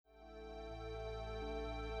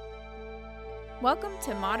Welcome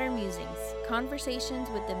to Modern Musings, conversations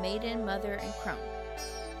with the maiden, mother, and crone,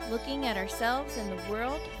 looking at ourselves and the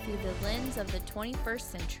world through the lens of the 21st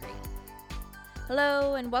century.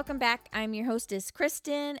 Hello and welcome back. I'm your hostess,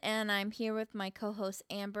 Kristen, and I'm here with my co-hosts,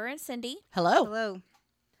 Amber and Cindy. Hello. Hello.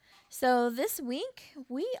 So this week,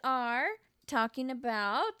 we are talking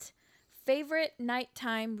about favorite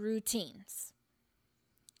nighttime routines.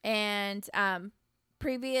 And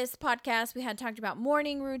previous podcasts, we had talked about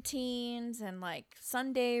morning routines and like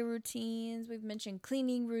Sunday routines. We've mentioned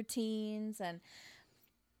cleaning routines and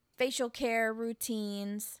facial care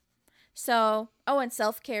routines. And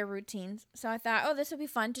self-care routines. So I thought, this would be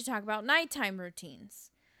fun to talk about nighttime routines.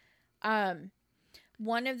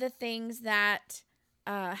 One of the things that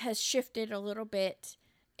has shifted a little bit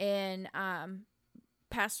in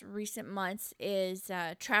past recent months is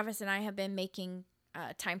Travis and I have been making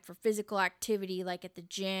time for physical activity, like at the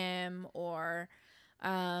gym or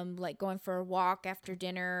like going for a walk after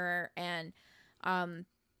dinner. And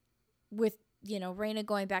with, Raina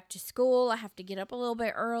going back to school, I have to get up a little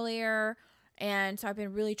bit earlier. And so I've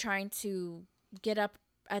been really trying to get up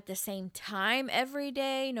at the same time every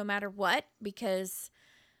day, no matter what, because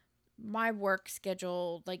my work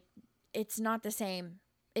schedule, it's not the same.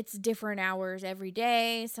 It's different hours every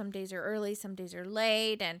day. Some days are early, some days are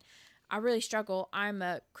late, and I really struggle. I'm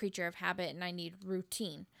a creature of habit and I need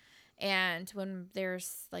routine. And when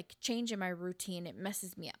there's change in my routine, it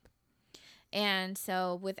messes me up. And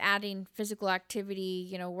so with adding physical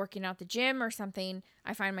activity, working out the gym or something,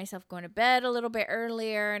 I find myself going to bed a little bit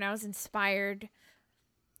earlier, and I was inspired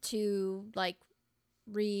to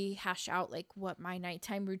rehash out what my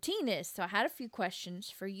nighttime routine is. So I had a few questions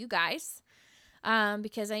for you guys,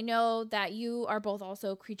 because I know that you are both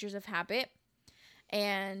also creatures of habit.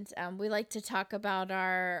 And we like to talk about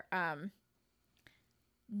our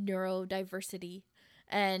neurodiversity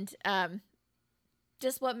and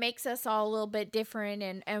just what makes us all a little bit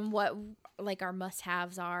different, and what our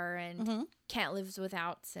must-haves are and can't lives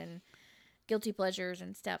withouts and guilty pleasures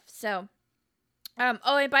and stuff. So, and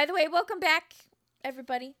by the way, welcome back,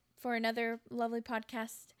 everybody, for another lovely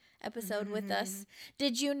podcast episode with us.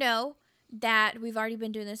 Did you know that we've already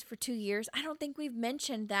been doing this for 2 years? I don't think we've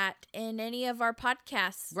mentioned that in any of our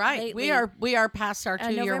podcasts. Right. Lately. We are past our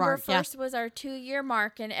 2 year mark. November 1st was our 2-year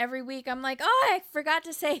mark, and every week I'm like, I forgot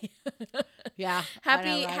to say. Yeah.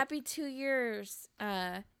 Happy 2 years.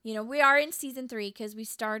 We are in season 3 because we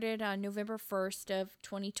started on November 1st of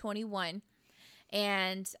 2021,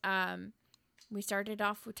 and we started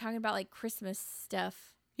off with talking about Christmas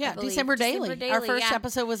stuff. Yeah, December Daily. Our first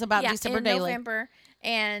episode was about December in Daily. November.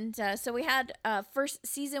 And so we had first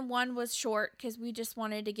season 1 was short because we just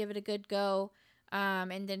wanted to give it a good go,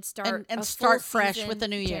 and then start fresh with the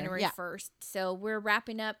new year. January 1st. So we're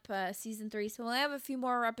wrapping up season 3. So we'll have a few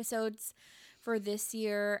more episodes for this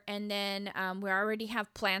year, and then we already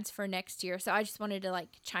have plans for next year. So I just wanted to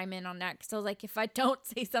chime in on that, because I was if I don't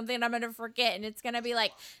say something, I'm gonna forget, and it's gonna be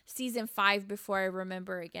season 5 before I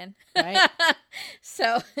remember again. Right.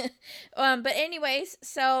 So, but anyways,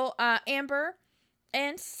 so Amber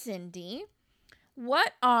and Cindy,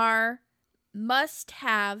 what are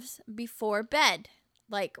must-haves before bed?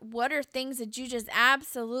 What are things that you just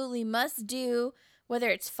absolutely must do,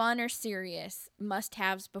 whether it's fun or serious,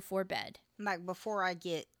 must-haves before bed? Before I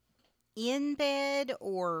get in bed,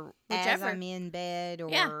 or Whichever. as I'm in bed,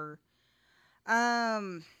 or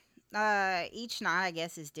each night I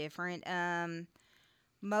guess is different.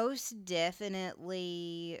 Most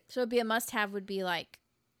definitely. So it'd be a must-have would be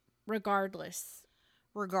regardless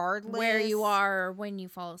where you are or when you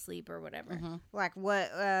fall asleep or whatever. What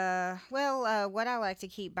I like to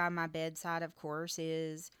keep by my bedside, of course,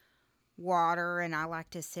 is water, and I like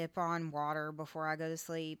to sip on water before I go to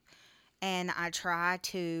sleep. And I try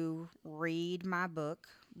to read my book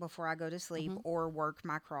before I go to sleep, or work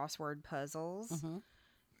my crossword puzzles.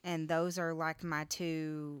 And those are my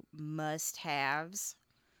 2 must-haves.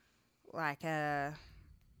 And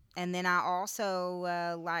then I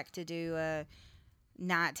also like to do a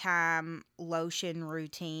nighttime lotion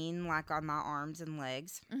routine, on my arms and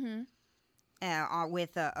legs, with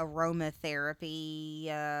aromatherapy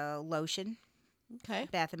lotion. Okay.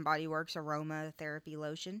 Bath and Body Works aromatherapy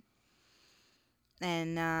lotion.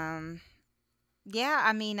 And I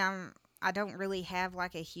don't really have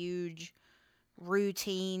a huge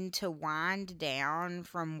routine to wind down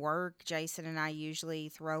from work. Jason and I usually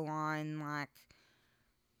throw on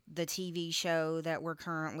the TV show that we're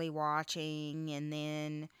currently watching, and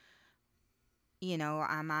then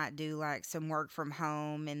I might do some work from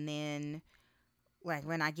home, and then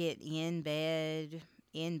when I get in bed,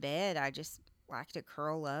 I just like to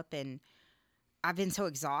curl up and I've been so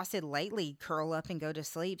exhausted lately, curl up and go to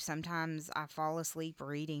sleep. Sometimes I fall asleep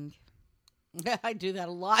reading. I do that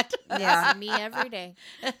a lot. Yeah, me every day.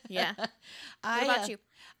 Yeah. What about you?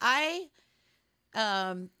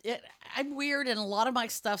 I'm weird, and a lot of my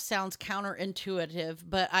stuff sounds counterintuitive,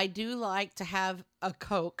 but I do like to have a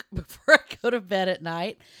Coke before I go to bed at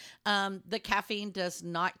night. The caffeine does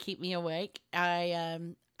not keep me awake. I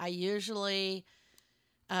usually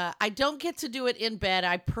I don't get to do it in bed.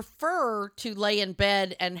 I prefer to lay in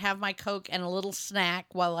bed and have my Coke and a little snack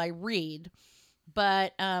while I read.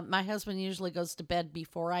 But my husband usually goes to bed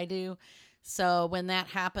before I do. So when that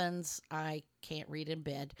happens, I can't read in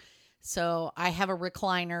bed. So I have a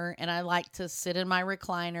recliner, and I like to sit in my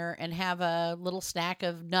recliner and have a little snack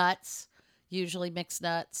of nuts, usually mixed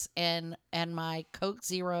nuts, and my Coke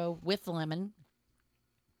Zero with lemon.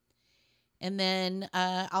 And then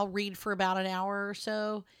I'll read for about an hour or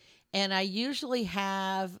so. And I usually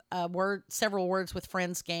have several Words with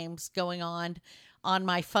Friends games going on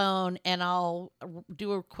my phone, and I'll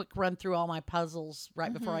do a quick run through all my puzzles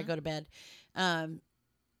right before I go to bed.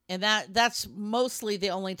 And that's mostly the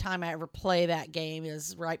only time I ever play that game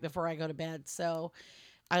is right before I go to bed. So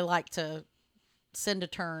I like to send a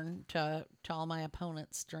turn to all my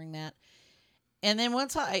opponents during that. And then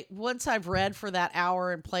once I've read for that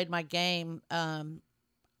hour and played my game,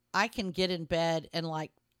 I can get in bed and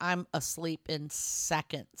I'm asleep in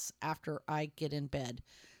seconds after I get in bed.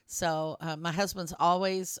 So my husband's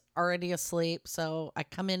always already asleep, so I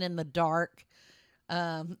come in the dark.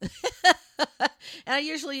 And I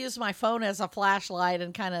usually use my phone as a flashlight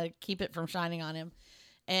and kind of keep it from shining on him.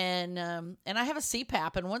 And I have a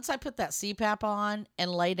CPAP, and once I put that CPAP on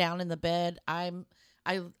and lay down in the bed, I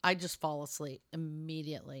just fall asleep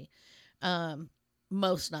immediately.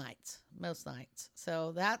 Most nights.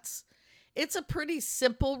 So it's a pretty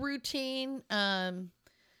simple routine.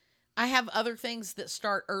 I have other things that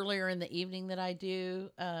start earlier in the evening that I do,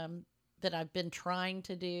 that I've been trying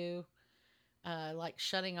to do, like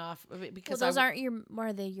shutting off because those are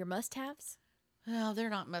they your must-haves? No, they're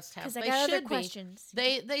not must-haves. Because I got other questions.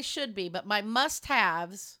 They should be, but my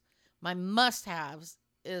must-haves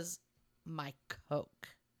is my Coke.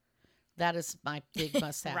 That is my big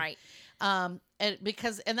must-have. Right. And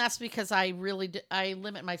that's because I really I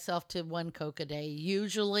limit myself to one Coke a day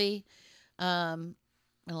usually,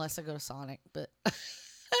 unless I go to Sonic, but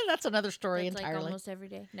that's another story entirely. Like almost every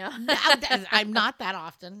day. No. I'm not that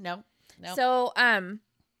often. No. So,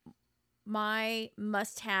 my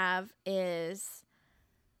must-have is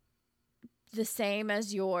the same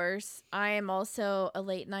as yours. I am also a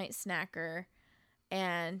late night snacker,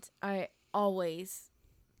 and I always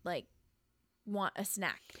want a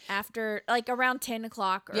snack after around 10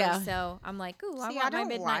 o'clock or so. I'm like, ooh, I want my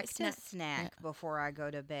midnight snack. To snack before I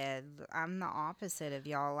go to bed. I'm the opposite of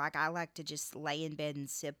y'all. I like to just lay in bed and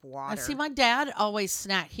sip water. See, my dad always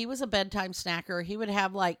snacked. He was a bedtime snacker. He would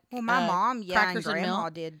have my mom, and grandma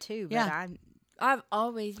did too. But I've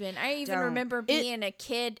always been. I even remember being a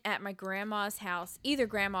kid at my grandma's house. Either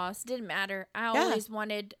grandma's, didn't matter. I always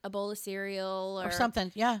wanted a bowl of cereal or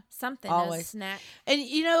something. Yeah, something. Always. A snack. And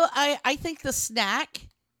I think the snack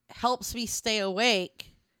helps me stay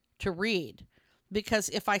awake to read, because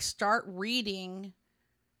if I start reading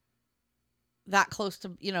that close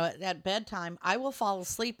to at bedtime, I will fall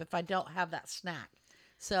asleep if I don't have that snack.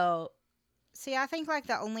 So, see, I think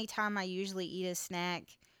the only time I usually eat a snack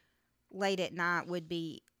late at night would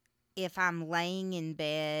be if I'm laying in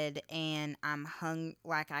bed and I'm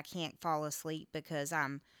I can't fall asleep because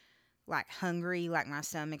I'm hungry, my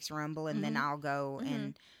stomach's rumbling, and then I'll go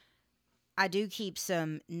and I do keep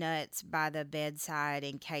some nuts by the bedside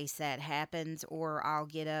in case that happens, or I'll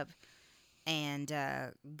get up and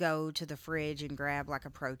go to the fridge and grab a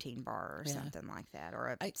protein bar or something like that,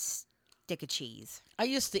 or a stick of cheese. I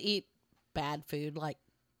used to eat bad food like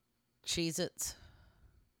Cheez-Its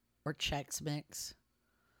or Chex Mix.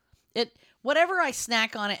 Whatever I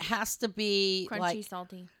snack on, it has to be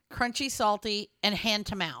crunchy, salty, and hand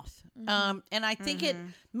to mouth. And I think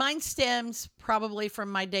mine stems probably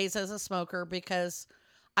from my days as a smoker, because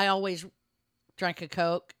I always drank a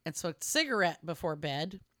Coke and smoked a cigarette before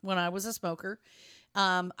bed when I was a smoker.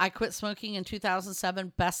 I quit smoking in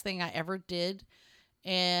 2007. Best thing I ever did,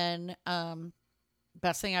 and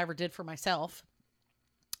best thing I ever did for myself.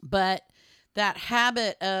 But that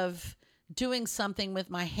habit of doing something with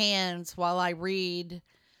my hands while I read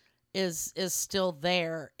is still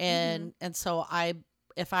there. And so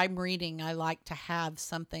if I'm reading, I like to have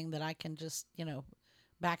something that I can just,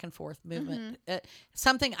 back and forth movement.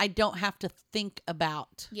 Something I don't have to think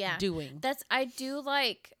about doing. I do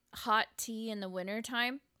like hot tea in the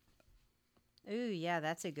wintertime. Ooh, yeah,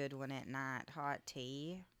 that's a good one at night. Hot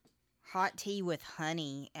tea. Hot tea with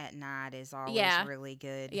honey at night is always Yeah. really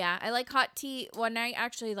good. Yeah, I like hot tea. When I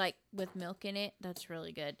actually like with milk in it, that's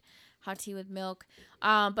really good. Hot tea with milk.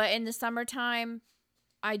 But in the summertime,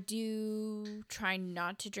 I do try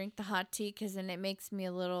not to drink the hot tea because then it makes me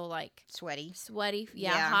a little like Sweaty. sweaty.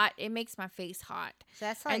 Yeah, Yeah. hot. It makes my face hot. So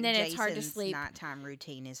that's like And then Jason's it's hard to sleep. nighttime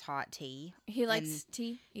routine is hot tea. He likes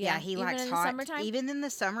tea. Yeah, he even likes in the hot. summertime. Even in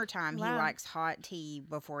the summertime, he Wow. likes hot tea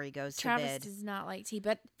before he goes Travis to bed. does not like tea,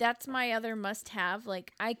 but that's my other must-have.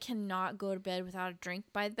 Like I cannot go to bed without a drink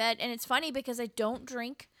by bed, and it's funny because I don't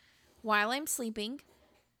drink while I'm sleeping.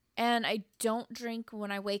 And I don't drink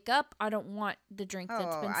when I wake up. I don't want the drink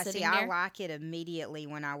that's Oh, been I sitting see. there. I like it immediately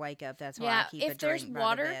when I wake up. That's why Yeah, I keep a if there's drink by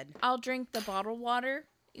water, the bed. I'll drink the bottled water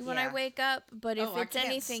when I Yeah. wake up. But if I it's can't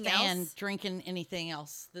anything stand else, drinking anything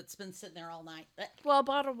else that's been sitting there all night. well,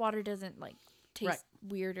 bottled water doesn't like taste Right.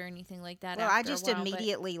 weird or anything like that. Well, I after a just while, but-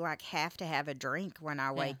 immediately like have to have a drink when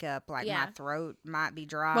I wake up. Like Yeah. my throat might be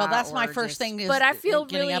dry. Well, that's my or first just- thing. Is But I feel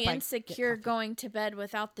getting really up, I get insecure coffee. going to bed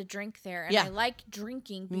without the drink there. And Yeah. I like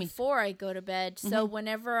drinking Me- before I go to bed. So Mhm.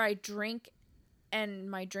 whenever I drink and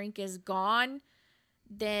my drink is gone,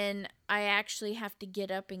 then I actually have to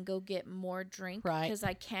get up and go get more drink. Right. Because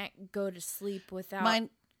I can't go to sleep without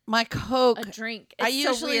My Coke. a drink. I It's so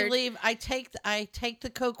usually weird. leave. I take the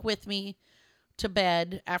Coke with me to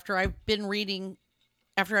bed after I've been reading.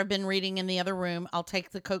 After I've been reading in the other room, I'll take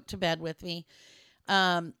the Coke to bed with me,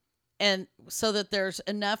 and so that there's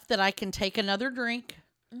enough that I can take another drink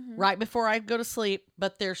Mhm. right before I go to sleep.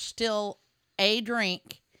 But there's still a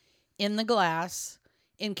drink in the glass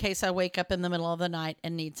in case I wake up in the middle of the night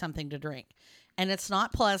and need something to drink. And it's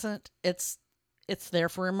not pleasant. It's there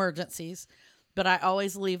for emergencies, but I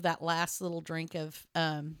always leave that last little drink of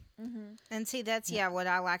Mhm. And see, that's what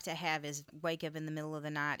I like to have is wake up in the middle of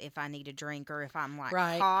the night if I need a drink or if I'm like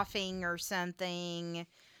Right. coughing or something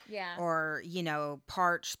Yeah. or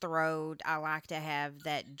parched throat. I like to have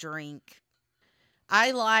that drink.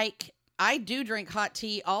 I do drink hot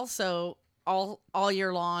tea also all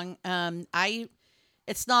year long.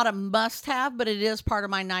 It's not a must have, but it is part of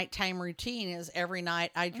my nighttime routine. Is every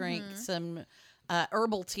night I drink Mhm. some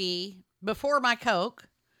herbal tea before my Coke,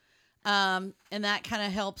 and that kind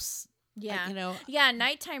of helps. Yeah. Yeah,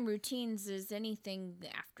 nighttime routines is anything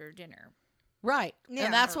after dinner. Right. Yeah.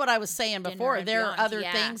 And that's what I was saying Dinner before. and There are beyond, other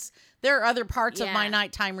yeah. things. There are other parts of my Yeah.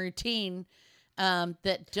 nighttime routine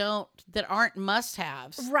that aren't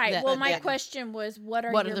must-haves. Right. that- well, my that- question was, what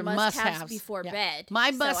are What are your the must-haves must-haves? before Yeah. bed? My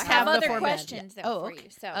So I must-have have other before bed. questions Yeah. though Oh, for okay. you.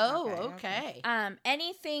 So, Oh, Okay, okay.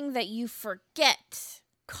 anything that you forget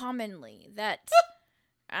commonly that,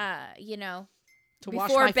 To before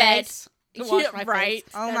wash my bed. face. To wash my Right.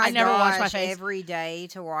 face. Oh That's- my I never wash my gosh, face. every day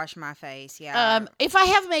to wash my face. Yeah. If I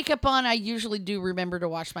have makeup on, I usually do remember to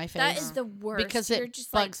wash my face. That is the worst. Because You're it just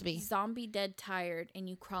bugs like me. zombie dead tired, and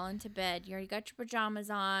you crawl into bed. You already got your pajamas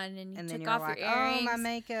on, and you and then took you're off like, your oh, earrings. my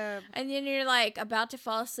makeup. And then you're like about to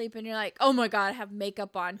fall asleep, and you're like, oh my god, I have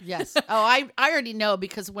makeup on. Yes. Oh, I already know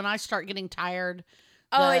because when I start getting tired,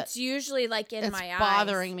 Oh, the- it's usually like in it's my eyes.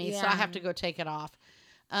 bothering me, so I Yeah. have to go take it off.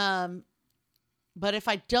 But if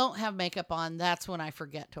I don't have makeup on, that's when I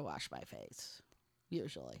forget to wash my face.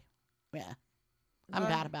 Usually, yeah. I'm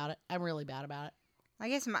Well, bad about it. I'm really bad about it. I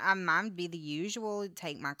guess mine would be the usual: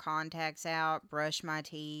 take my contacts out, brush my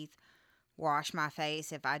teeth, wash my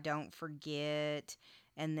face if I don't forget,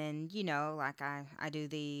 and then like I do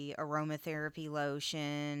the aromatherapy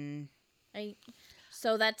lotion.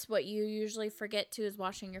 So that's what you usually forget to is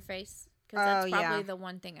washing your face, because Oh, that's yeah. probably the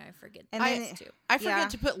one thing I forget. And the then most too. I forget Yeah.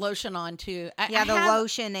 to put lotion on too. Yeah, I the have,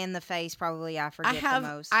 lotion and the face probably I forget the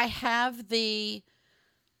most. I have the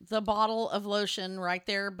bottle of lotion right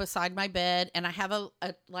there beside my bed, and I have a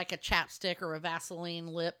like a chapstick or a Vaseline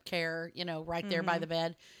lip care, right there by Mhm. the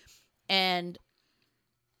bed. And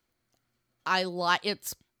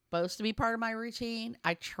it's supposed to be part of my routine.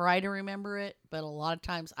 I try to remember it, but a lot of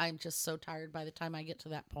times I'm just so tired by the time I get to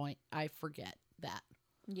that point, I forget that.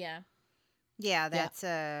 Yeah. Yeah, that's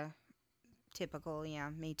typical. Yeah,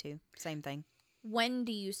 me too. Same thing. When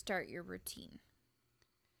do you start your routine?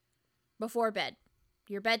 Before bed.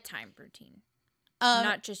 Your bedtime routine.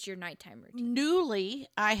 Not just your nighttime routine. Newly,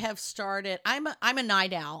 I have started. I'm a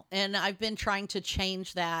night owl, and I've been trying to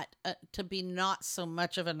change that to be not so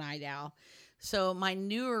much of a night owl. So my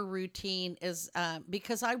newer routine is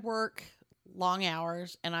because I work long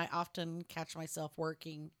hours, and I often catch myself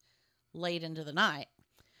working late into the night,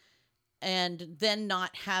 and then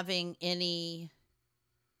not having any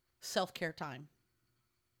self-care time.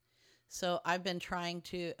 So I've been trying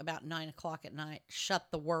to, about 9 o'clock at night,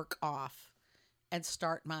 shut the work off and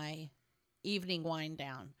start my evening wind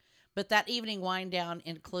down. But that evening wind down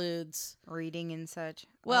includes Reading and such.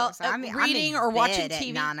 well, So I'm reading in or watching bed at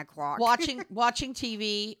TV, 9 o'clock. watching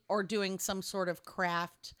TV, or doing some sort of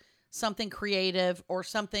craft, something creative, or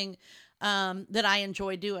something that I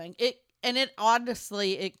enjoy doing. It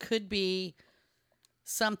honestly, it could be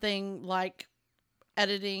something like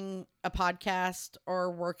editing a podcast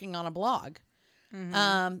or working on a blog.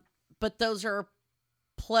 But those are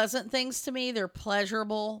pleasant things to me. They're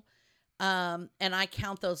pleasurable. And I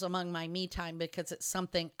count those among my me time because it's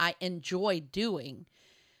something I enjoy doing.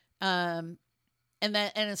 And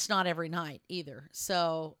it's not every night either.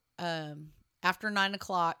 So, after 9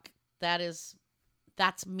 o'clock, that's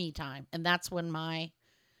me time. And that's when my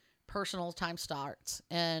personal time starts.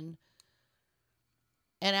 And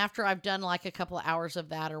after I've done like a couple of hours of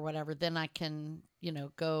that or whatever, then I can,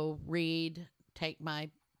 go read, take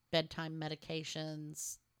my bedtime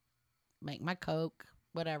medications, make my Coke,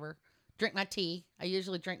 whatever. Drink my tea. I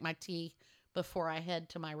usually drink my tea before I head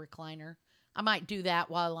to my recliner. I might do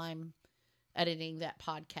that while I'm editing that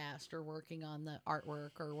podcast or working on the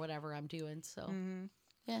artwork or whatever I'm doing. So,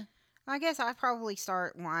 yeah. I guess I probably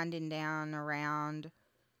start winding down around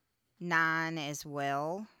 9 as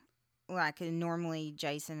well. Like normally,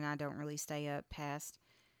 Jason and I don't really stay up past,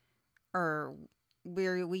 or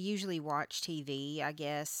we usually watch TV. I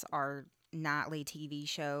guess our nightly TV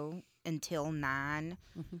show until 9.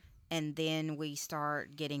 And then we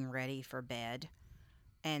start getting ready for bed.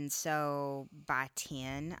 And so by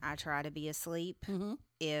 10, I try to be asleep.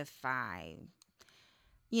 If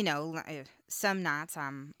some nights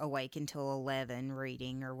I'm awake until 11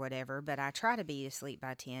 reading or whatever, but I try to be asleep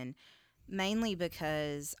by 10, mainly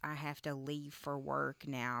because I have to leave for work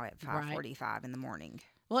now at 5:45 in the morning.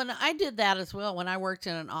 Well, and I did that as well when I worked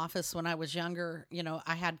in an office when I was younger.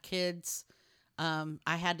 I had kids.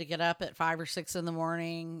 I had to get up at 5 or 6 in the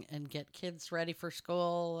morning and get kids ready for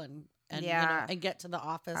school and and get to the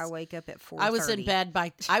office. I wake up at 4:30.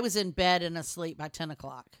 I was in bed and asleep by 10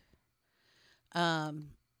 o'clock.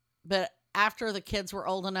 But after the kids were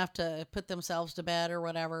old enough to put themselves to bed or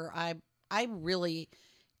whatever, I really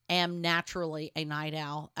am naturally a night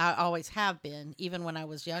owl. I always have been, even when I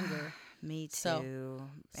was younger. Me too. So,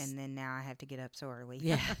 and then now I have to get up so early.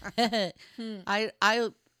 Yeah.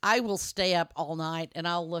 I will stay up all night and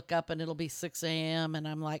I'll look up and it'll be 6 a.m. and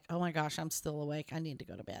I'm like, oh my gosh, I'm still awake. I need to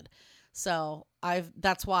go to bed. So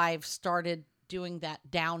that's why I've started doing that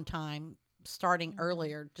downtime starting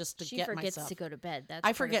earlier just to She get forgets myself. to go to bed. That's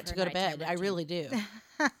I forget to go to bed. I really do.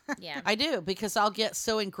 Yeah. I do because I'll get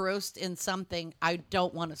so engrossed in something I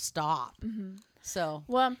don't want to stop. So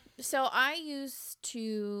I used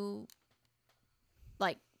to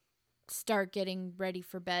start getting ready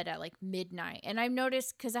for bed at midnight, and I've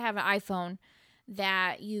noticed because I have an iPhone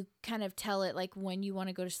that you kind of tell it when you want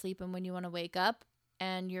to go to sleep and when you want to wake up,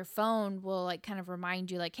 and your phone will kind of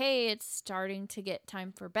remind you hey, it's starting to get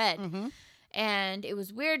time for bed. And it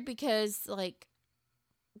was weird because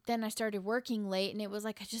then I started working late and it was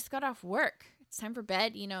I just got off work, it's time for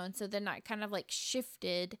bed, and so then I kind of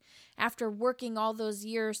shifted after working all those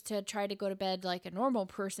years to try to go to bed like a normal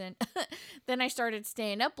person. Then I started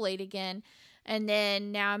staying up late again, and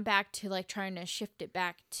then now I'm back to trying to shift it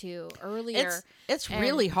back to earlier. It's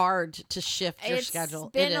really hard to shift your schedule.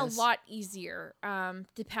 It's been a lot easier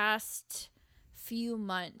the past few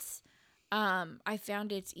months. I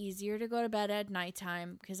found it's easier to go to bed at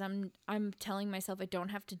nighttime because I'm telling myself I don't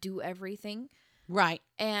have to do everything. Right.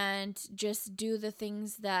 And just do the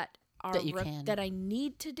things that that I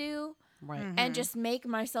need to do. Right. And just make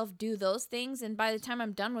myself do those things. And by the time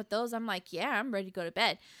I'm done with those, I'm yeah, I'm ready to go to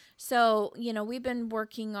bed. So, we've been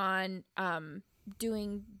working on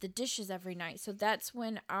doing the dishes every night. So that's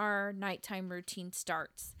when our nighttime routine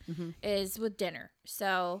starts, is with dinner.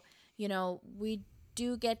 So, we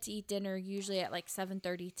do get to eat dinner usually at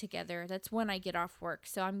 7:30 together. That's when I get off work.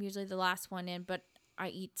 So I'm usually the last one in, but I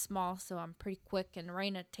eat small, so I'm pretty quick, and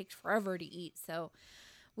Raina takes forever to eat. So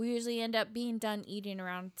we usually end up being done eating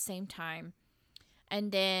around the same time.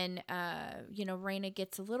 And then, Raina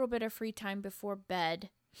gets a little bit of free time before bed.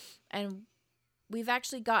 And we've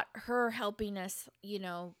actually got her helping us,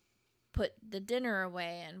 put the dinner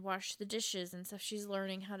away and wash the dishes and stuff. She's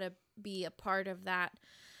learning how to be a part of that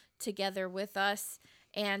together with us.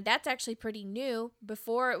 And that's actually pretty new.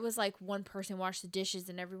 Before, it was one person washed the dishes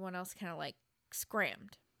and everyone else kind of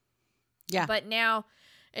scrammed. Yeah. But now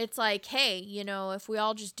it's hey, if we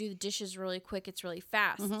all just do the dishes really quick, it's really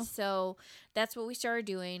fast. So that's what we started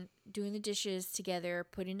doing the dishes together,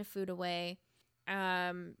 putting the food away.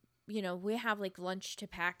 We have lunch to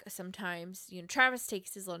pack sometimes. Travis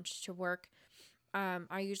takes his lunch to work.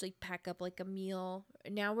 I usually pack up like a meal.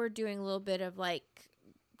 Now we're doing a little bit of like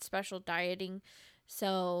special dieting.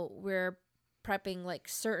 So we're prepping like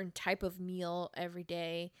certain type of meal every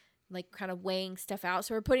day, like kind of weighing stuff out.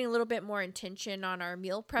 So we're putting a little bit more intention on our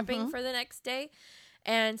meal prepping for the next day.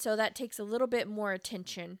 And so that takes a little bit more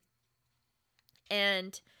attention.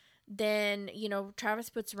 And then, Travis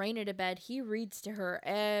puts Raina to bed. He reads to her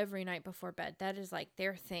every night before bed. That is like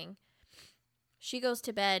their thing. She goes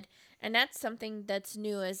to bed, and that's something that's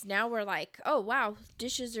new is now we're like, oh, wow,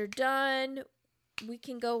 dishes are done. We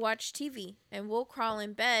can go watch TV, and we'll crawl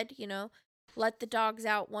in bed, let the dogs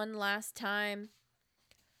out one last time,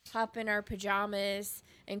 hop in our pajamas,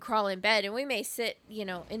 and crawl in bed. And we may sit,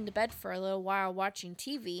 in the bed for a little while watching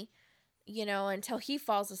TV, until he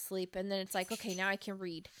falls asleep. And then it's like, okay, now I can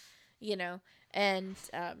read, And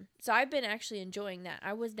so I've been actually enjoying that.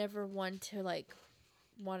 I was never one to, like,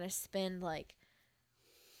 want to spend, like,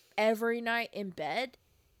 every night in bed,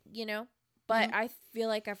 but I feel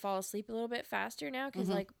like I fall asleep a little bit faster now because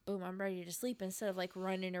like boom, I'm ready to sleep instead of like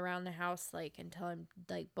running around the house like until I'm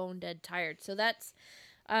like bone dead tired. So that's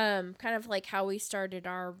kind of like how we started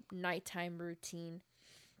our nighttime routine.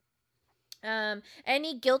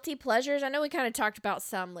 Any guilty pleasures? I know we kind of talked about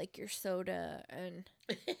some, like your soda and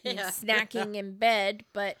snacking in bed,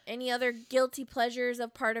 but any other guilty pleasures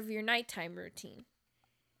of part of your nighttime routine?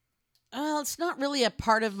 Well, it's not really a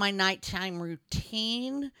part of my nighttime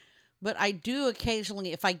routine, but I do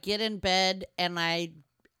occasionally, if I get in bed and I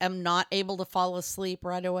am not able to fall asleep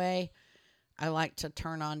right away, I like to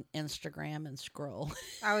turn on Instagram and scroll.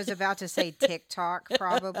 I was about to say TikTok,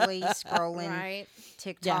 probably scrolling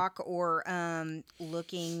TikTok or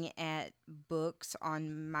looking at books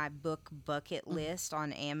on my book bucket list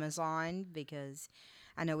on Amazon, because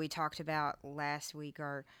I know we talked about last week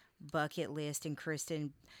our bucket list, and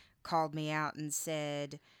Kristen called me out and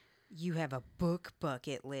said, "You have a book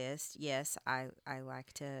bucket list." Yes, I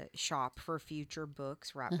like to shop for future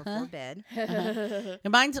books right before bed.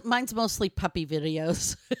 And mine's mostly puppy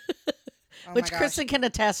videos, Oh which my gosh. Kristen can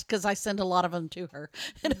attest because I send a lot of them to her.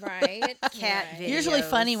 Right. Cat Right. videos. Usually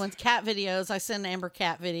funny ones, cat videos. I send Amber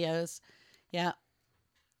cat videos. Yeah,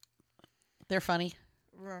 they're funny.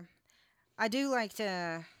 I do like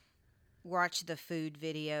to watch the food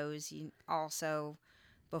videos also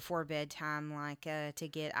before bedtime, like to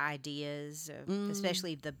get ideas,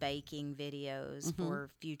 especially the baking videos for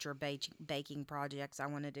future baking projects I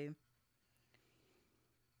want to do.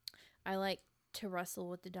 I like to wrestle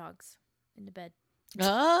with the dogs in the bed.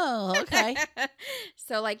 Oh, okay.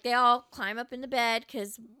 So like they all climb up in the bed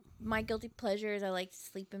because my guilty pleasure is I like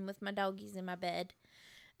sleeping with my doggies in my bed.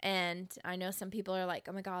 And I know some people are like,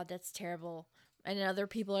 oh my God, that's terrible. And other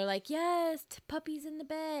people are like, yes, puppies in the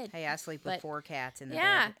bed. Hey, I sleep with 4 cats in the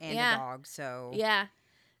Yeah, bed and yeah. a dog, so Yeah.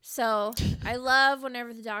 So I love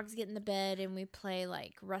whenever the dogs get in the bed and we play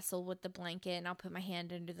like wrestle with the blanket, and I'll put my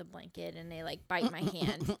hand under the blanket and they like bite my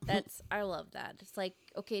hand. I love that. It's like,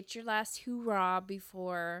 okay, it's your last hoorah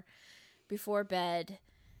before bed.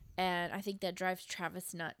 And I think that drives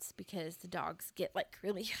Travis nuts because the dogs get like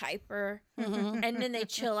really hyper and then they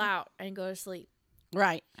chill out and go to sleep.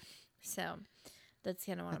 Right. So that's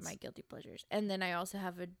kind of one of my guilty pleasures. And then I also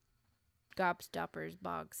have a Gobstoppers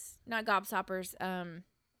box. Not Gobstoppers,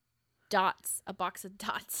 dots. A box of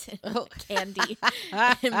dots and candy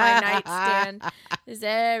in my nightstand. Because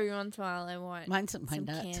every once in a while I want Mine's my some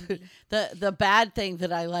nuts. candy. The bad thing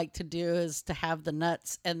that I like to do is to have the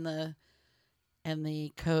nuts and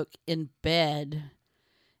the Coke in bed.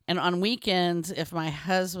 And on weekends, if I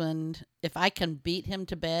can beat him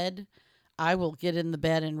to bed, I will get in the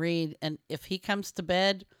bed and read. And if he comes to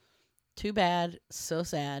bed, too bad, so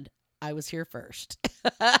sad. I was here first.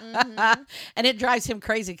 And it drives him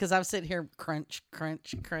crazy because I'm sitting here crunch,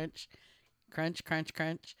 crunch, crunch, crunch, crunch,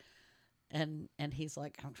 crunch. And he's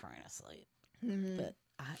like, I'm trying to sleep. But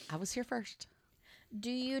I was here first. Do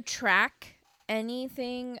you track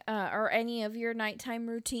anything or any of your nighttime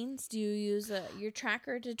routines? Do you use your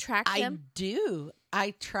tracker to track them? I do. I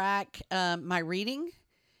track my reading.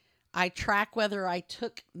 I track whether I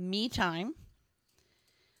took me time.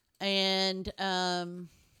 And,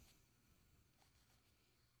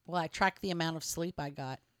 I track the amount of sleep I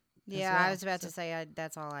got. yeah, well, I was about to say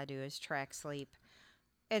that's all I do is track sleep.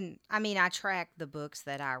 And I mean, I track the books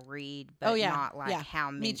that I read, but not like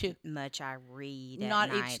how me too. much I read Not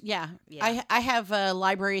at night. each, yeah. I have a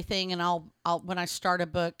library thing, and I'll when I start a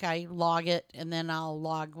book, I log it, and then I'll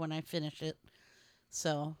log when I finish it.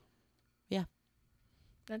 So, yeah,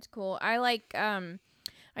 That's cool. I like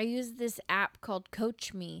I use this app called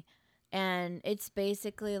Coach Me, and it's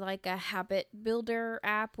basically like a habit builder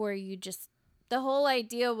app where you just the whole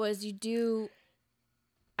idea was you do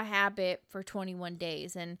a habit for 21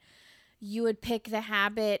 days, and you would pick the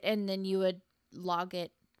habit and then you would log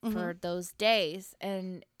it for those days,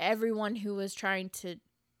 and everyone who was trying to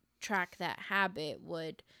track that habit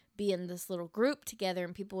would be in this little group together,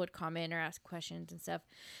 and people would comment or ask questions and stuff.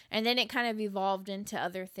 And then it kind of evolved into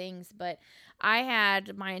other things, but I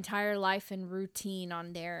had my entire life and routine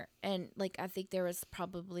on there, and like I think there was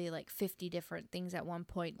probably like 50 different things at one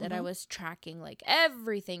point that I was tracking, like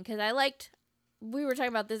everything, because we were talking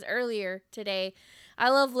about this earlier today. I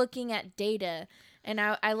love looking at data, and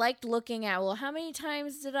I liked looking at, well, how many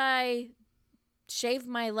times did I shave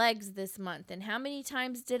my legs this month, and how many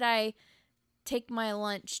times did I take my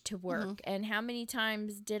lunch to work, and how many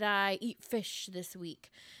times did I eat fish this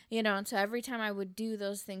week, and so every time I would do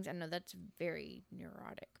those things, I know that's very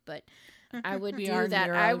neurotic, but I would do that.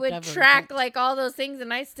 I would track like all those things,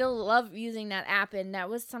 and I still love using that app, and that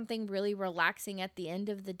was something really relaxing at the end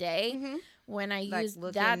of the day when I like used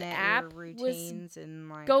that app, routines and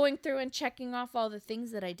like going through and checking off all the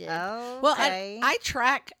things that I did. Oh, Well, okay. I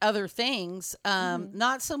track other things,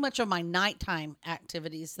 not so much of my nighttime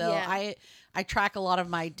activities, though. Yeah. I track a lot of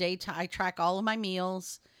my daytime. I track all of my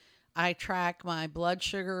meals. I track my blood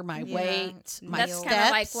sugar, my weight, my That's steps. kind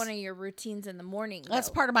of like one of your routines in the morning. That's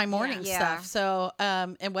though. part of my morning Yeah. stuff. So,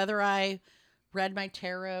 and whether I read my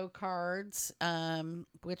tarot cards,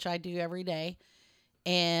 which I do every day,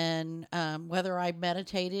 and whether I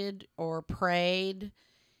meditated or prayed,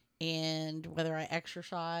 and whether I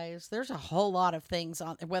exercise, there's a whole lot of things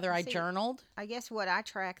on. Whether I See, journaled, I guess what I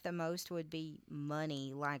track the most would be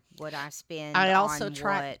money, like what I spend. I also on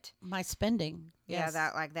track what. my spending. Yeah,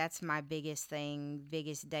 Yes. that's my biggest thing,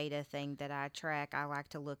 biggest data thing that I track. I like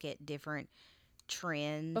to look at different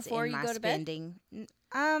trends Before in you my go to bed? spending.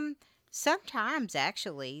 Sometimes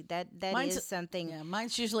actually that Mine's- is something. Yeah,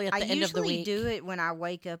 mine's usually at I the end of the usually week. do it when I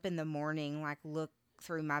wake up in the morning, like look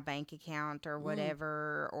through my bank account or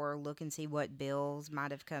whatever, or look and see what bills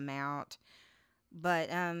might have come out. But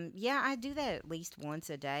yeah, I do that at least once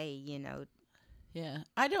a day. Yeah,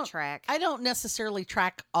 I don't. Track. I don't necessarily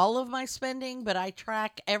track all of my spending, but I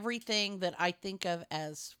track everything that I think of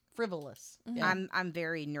as frivolous. Yeah. I'm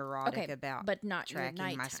very neurotic Okay, about but not your tracking my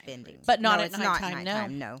nighttime spending. routine. But not no, at it's not nighttime, no.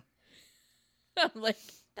 nighttime. No. I'm like,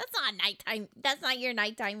 that's not nighttime. That's not your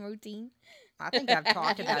nighttime routine. I think I've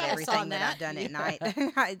talked about I saw everything that that. I've done at Yeah.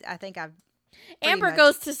 night. I think I've. Amber much.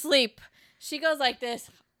 goes to sleep. She goes like this.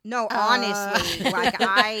 No, honestly, like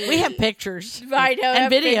I. We have pictures. I know. And I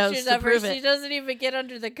have videos pictures to of her. prove She it. doesn't even get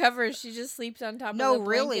under the covers. She just sleeps on top No, of the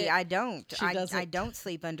really, blanket. I don't. She I doesn't. don't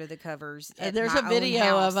sleep under the covers. At There's my a own video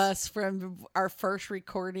house. of us from our first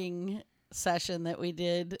recording session that we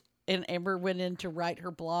did, and Amber went in to write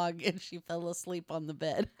her blog, and she fell asleep on the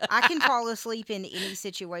bed. I can fall asleep in any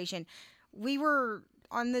situation. We were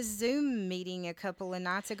on the Zoom meeting a couple of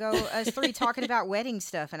nights ago, us three talking about wedding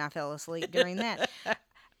stuff, and I fell asleep during that.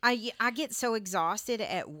 I get so exhausted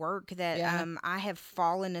at work that Yeah. I have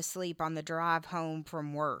fallen asleep on the drive home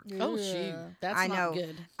from work. Oh, shoot. That's I not know.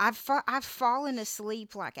 good. I've fallen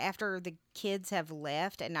asleep like after the kids have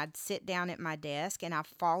left, and I'd sit down at my desk, and I've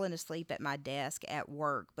fallen asleep at my desk at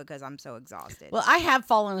work because I'm so exhausted. Well, I have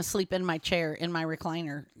fallen asleep in my chair, in my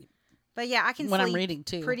recliner, but yeah, I can when I'm sleep reading,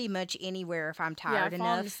 too. pretty much anywhere if I'm Yeah, tired I've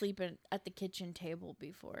fallen enough. asleep at the kitchen table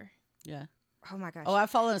before. Yeah. Oh my gosh. Oh,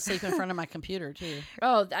 I've fallen asleep in front of my computer, too.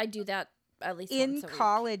 Oh, I do that at least In once a week.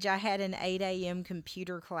 college, I had an 8 a.m.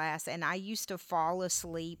 computer class, and I used to fall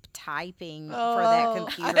asleep typing for Oh, that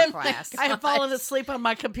computer class. I have fallen asleep on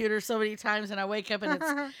my computer so many times, and I wake up and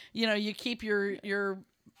it's, you keep your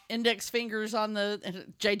index fingers on the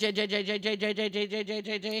J J J J J J J J J J J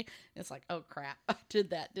J J. It's like, oh crap, I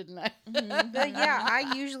did that, didn't I? But yeah,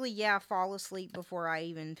 I usually fall asleep before I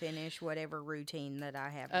even finish whatever routine that I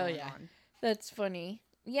have going on. That's funny.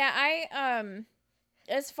 Yeah, I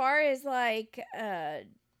as far as like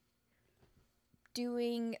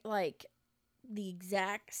doing like the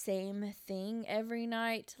exact same thing every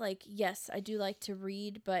night, like yes, I do like to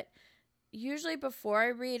read, but usually before I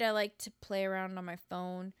read, I like to play around on my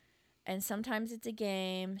phone, and sometimes it's a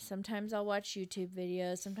game, sometimes I'll watch YouTube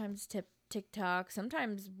videos, sometimes TikTok,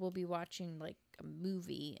 sometimes we'll be watching like a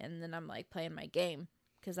movie and then I'm like playing my game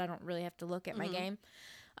because I don't really have to look at my game.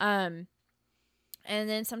 And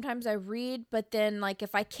then sometimes I read, but then like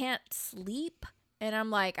if I can't sleep and I'm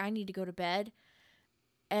like I need to go to bed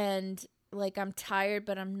and like I'm tired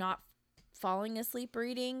but I'm not falling asleep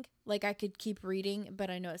reading, like I could keep reading but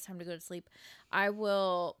I know it's time to go to sleep, I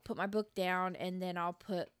will put my book down and then I'll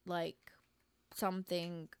put like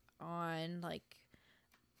something on, like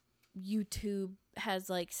YouTube has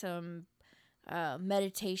like some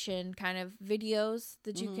meditation kind of videos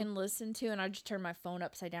that you can listen to, and I just turn my phone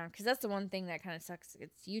upside down because that's the one thing that kind of sucks.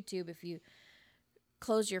 It's YouTube. If you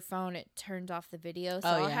close your phone, it turns off the video, so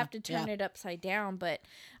I'll have to turn it upside down. But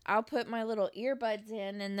I'll put my little earbuds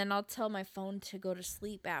in, and then I'll tell my phone to go to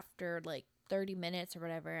sleep after like 30 minutes or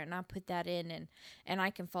whatever, and I'll put that in, and I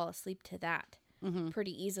can fall asleep to that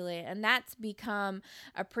pretty easily. And that's become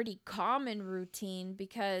a pretty common routine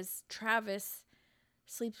because Travis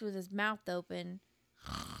sleeps with his mouth open.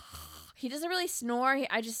 He doesn't really snore.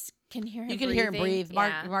 I just can hear him. You can breathing. hear him breathe.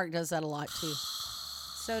 Yeah. Mark does that a lot too.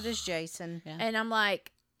 So does Jason. Yeah. And I'm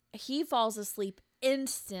like, he falls asleep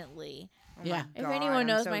instantly. Oh Yeah. my If God, anyone I'm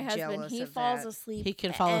knows so my husband, jealous he of falls that. asleep. He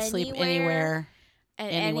can fall asleep anywhere.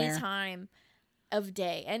 At anywhere. any time of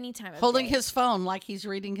day, any time of Holding day. his phone like he's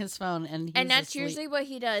reading his phone, and that's asleep. usually what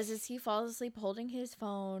he does. Is he falls asleep holding his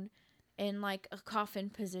phone in like a coffin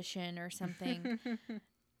position or something,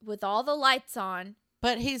 with all the lights on.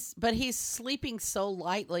 But he's sleeping so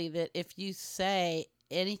lightly that if you say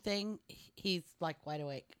anything, he's like wide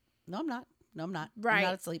awake. No, I'm not. No, I'm not. Right. I'm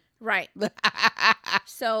not asleep. Right.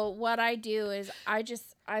 So what I do is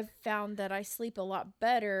I've found that I sleep a lot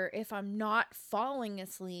better if I'm not falling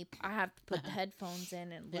asleep. I have to put the headphones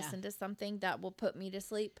in and listen to something that will put me to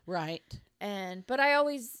sleep. Right. But I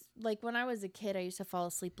always, like when I was a kid, I used to fall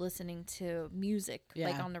asleep listening to music,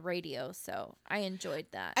 like Yeah. on the radio. So I enjoyed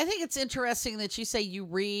that. I think it's interesting that you say you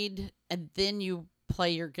read and then you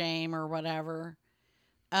play your game or whatever.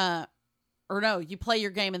 Or no, you play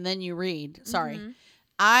your game and then you read. Sorry. Mhm.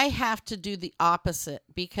 I have to do the opposite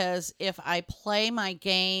because if I play my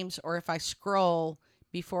games or if I scroll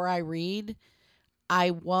before I read,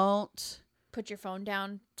 I won't Put your phone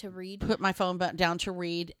down to read. put my phone down to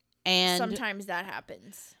read. And Sometimes that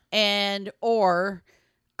happens. or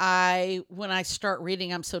when I start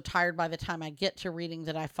reading, I'm so tired by the time I get to reading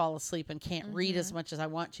that I fall asleep and can't read as much as I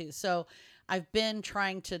want to. So I've been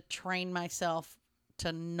trying to train myself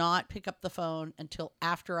to not pick up the phone until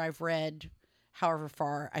after I've read however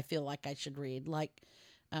far I feel like I should read, like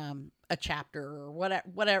a chapter or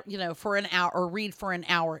whatever, for an hour, or read for an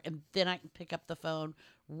hour, and then I can pick up the phone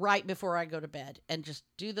right before I go to bed and just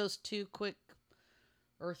do those 2 quick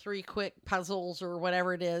or 3 quick puzzles or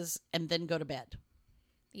whatever it is, and then go to bed.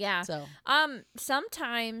 Yeah. So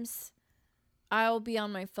Sometimes I'll be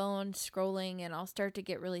on my phone scrolling and I'll start to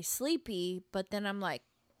get really sleepy, but then I'm like,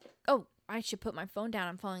 oh, I should put my phone down.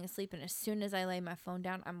 I'm falling asleep. And as soon as I lay my phone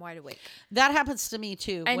down, I'm wide awake. that happens to me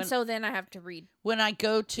too. And so then I have to read. When I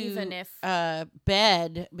go to Even if-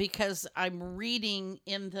 bed, because I'm reading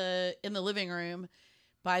in the living room,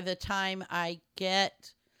 by the time I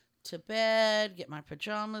get to bed, get my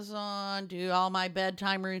pajamas on, do all my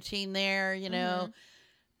bedtime routine there,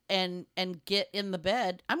 and get in the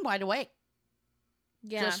bed, I'm wide awake.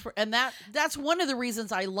 Yeah. That's one of the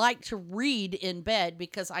reasons I like to read in bed,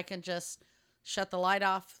 because I can just shut the light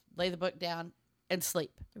off, lay the book down, and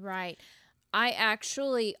sleep. Right. I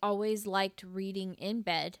actually always liked reading in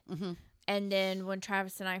bed. Mm-hmm. And then when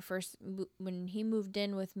Travis and I when he moved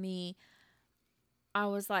in with me, I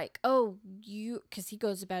was like, oh, because he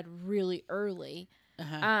goes to bed really early.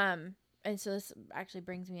 Uh-huh. And so this actually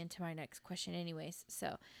brings me into my next question anyways.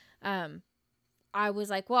 So, I was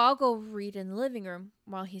like, well, I'll go read in the living room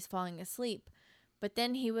while he's falling asleep. But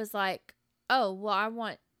then he was like, oh, well, I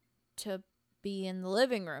want to be in the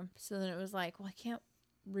living room. So then it was like, well, I can't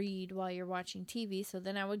read while you're watching TV. So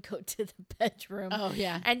then I would go to the bedroom. Oh,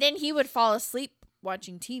 yeah. And then he would fall asleep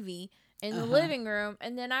watching TV in the living room.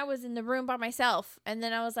 And then I was in the room by myself. And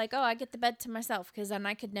then I was like, oh, I get the bed to myself, because then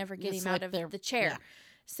I could never get him out of the chair. Yeah.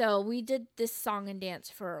 So we did this song and dance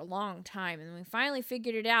for a long time, and we finally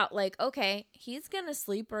figured it out. Like, okay, he's going to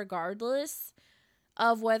sleep regardless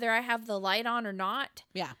of whether I have the light on or not.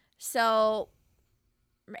 Yeah. So,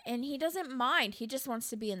 and he doesn't mind. He just wants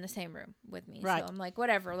to be in the same room with me. Right. So I'm like,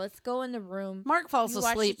 whatever, let's go in the room. Mark falls You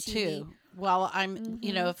watch the asleep TV. too. While I'm,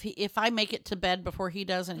 if I make it to bed before he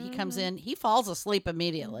does and he comes in, he falls asleep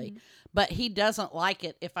immediately. But he doesn't like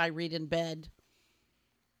it if I read in bed.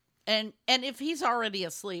 And if he's already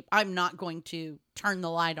asleep, I'm not going to turn the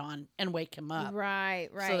light on and wake him up. Right.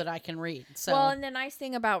 So that I can read. So Well, and the nice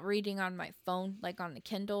thing about reading on my phone, like on the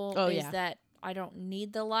Kindle, is yeah. that I don't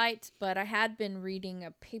need the light, but I had been reading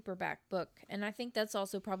a paperback book, and I think that's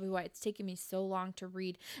also probably why it's taken me so long to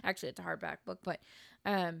read. Actually, it's a hardback book, but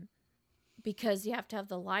because you have to have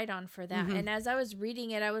the light on for that. And as I was reading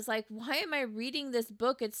it, I was like, why am I reading this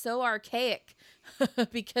book? It's so archaic.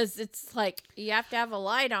 Because it's like you have to have a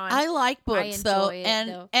light on. I like books though, enjoy it, and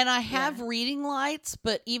though. and I have reading lights,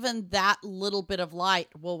 but even that little bit of light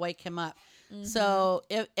will wake him up. So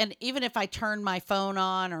even if I turn my phone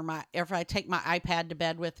on or if I take my iPad to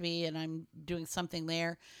bed with me and I'm doing something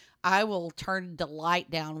there, I will turn the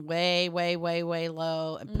light down way, way, way, way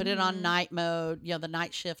low and put it on night mode, the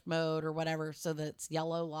night shift mode or whatever, so that it's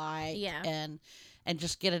yellow light. Yeah. And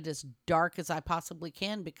just get it as dark as I possibly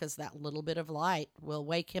can, because that little bit of light will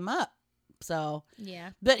wake him up. So,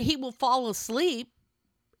 Yeah. but he will fall asleep.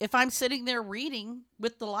 If I'm sitting there reading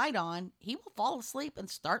with the light on, he will fall asleep and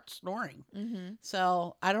start snoring. Mm-hmm.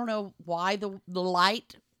 So I don't know why the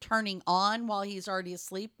light turning on while he's already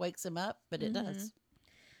asleep wakes him up, but it does.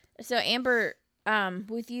 So Amber,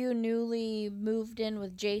 with you newly moved in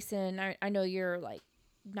with Jason, I know you're like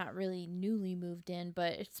not really newly moved in,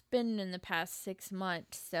 but it's been in the past 6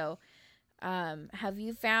 months. So have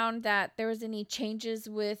you found that there was any changes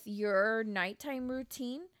with your nighttime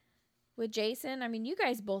routine with Jason? I mean, you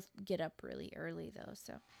guys both get up really early though,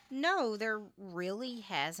 so. No, there really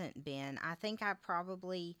hasn't been. I think I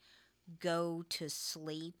probably go to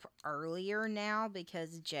sleep earlier now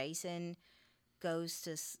because Jason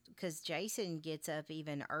gets up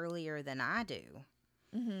even earlier than I do.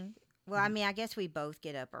 Mm-hmm. Well, I mean, I guess we both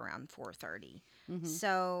get up around 4:30.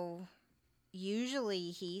 So usually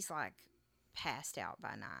he's like passed out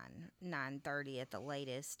by 9:30 at the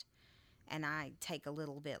latest, and I take a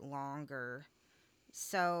little bit longer.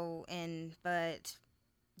 So, but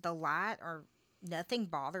the light or nothing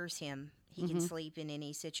bothers him. He can sleep in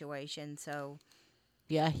any situation. So,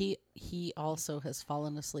 yeah, he also has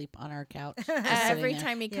fallen asleep on our couch. Every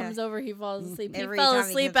time he comes over, he falls asleep. He Every fell time he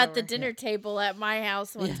asleep comes at the over. dinner table at my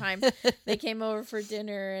house one time. They came over for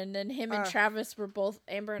dinner, and then him and Travis were both,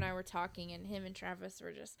 Amber and I were talking, and him and Travis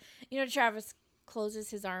were just, Travis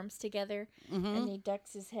closes his arms together, and he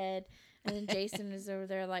ducks his head, and then Jason is over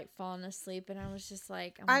there like falling asleep, and I was just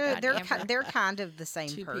like, oh my I know God, they're Amber. they're kind of the same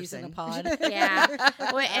Two peas in a person. pod. Yeah.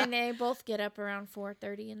 Well, and they both get up around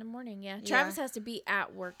 4:30 in the morning. Yeah. Travis has to be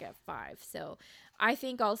at work at 5. So I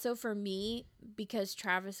think also for me, because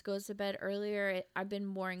Travis goes to bed earlier, I've been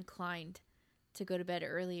more inclined to go to bed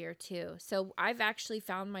earlier too. So I've actually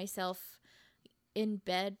found myself in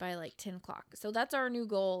bed by like 10 o'clock. So that's our new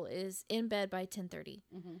goal, is in bed by 10:30.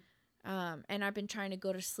 And I've been trying to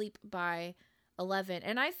go to sleep by 11.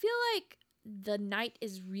 And I feel like the night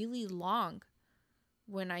is really long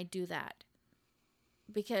when I do that,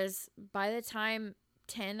 because by the time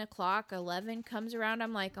 10 o'clock, 11 comes around,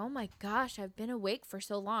 I'm like, oh my gosh, I've been awake for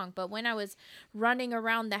so long. But when I was running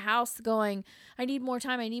around the house going, I need more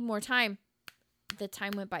time, the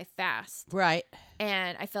time went by fast. Right.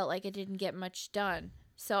 And I felt like I didn't get much done.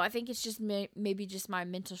 So I think it's just maybe just my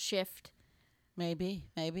mental shift. Maybe.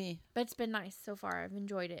 But it's been nice so far. I've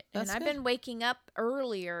enjoyed it. That's and I've good. been waking up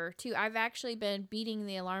earlier, too. I've actually been beating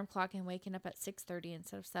the alarm clock and waking up at 6:30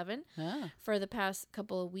 instead of 7 for the past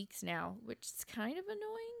couple of weeks now, which is kind of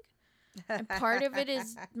annoying. And part of it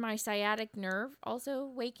is my sciatic nerve also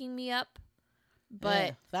waking me up.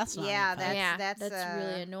 But that's not Yeah, fun. that's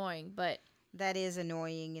really annoying. But that is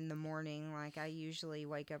annoying in the morning. Like I usually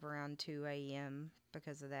wake up around 2 a.m.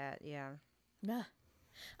 because of that. Yeah.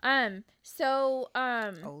 Old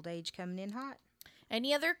age coming in hot.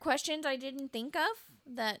 Any other questions I didn't think of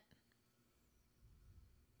that?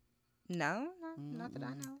 No, not that I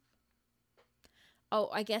know. Oh,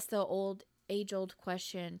 I guess the age-old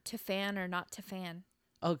question: to fan or not to fan?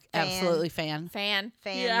 Oh, absolutely fan. Fan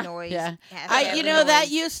Noise. Yeah. has to have the that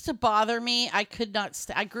noise. used to bother me. I could not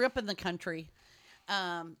I grew up in the country.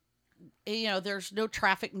 There's no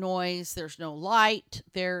traffic noise, there's no light,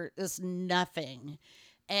 there is nothing.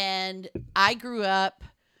 And I grew up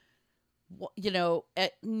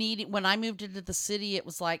when I moved into the city, it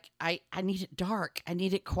was like I need it dark. I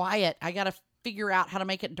need it quiet. I got to figure out how to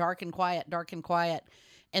make it dark and quiet.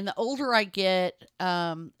 And the older I get,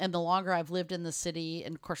 and the longer I've lived in the city,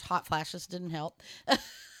 and of course hot flashes didn't help,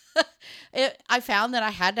 I found that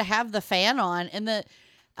I had to have the fan on and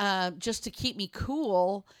just to keep me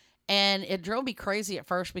cool. And it drove me crazy at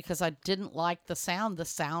first because I didn't like the sound. The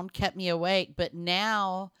sound kept me awake. But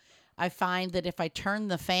now I find that if I turn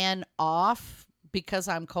the fan off because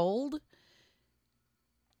I'm cold,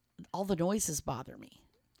 all the noises bother me.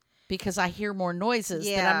 Because I hear more noises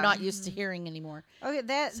that I'm not used to hearing anymore. Okay, I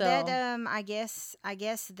guess that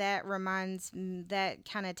that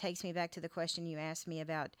kind of takes me back to the question you asked me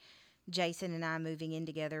about Jason and I moving in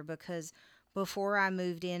together, because before I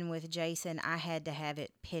moved in with Jason, I had to have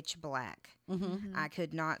it pitch black. Mm-hmm. I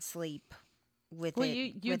could not sleep with Well,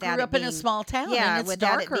 it. you without grew it up in a being- small town, yeah, and it's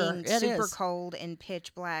without darker. it being super is. cold and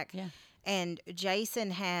pitch black. Yeah. And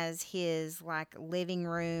Jason has his like living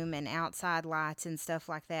room and outside lights and stuff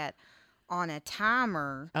like that on a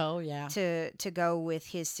timer Oh yeah. to go with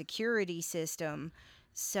his security system.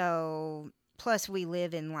 So plus we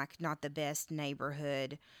live in like not the best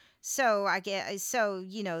neighborhood. So I get so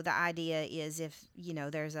the idea is if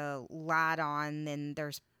there's a light on, then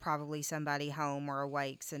there's probably somebody home or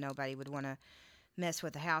awake, so nobody would want to mess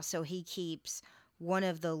with the house. So he keeps one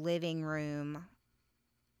of the living room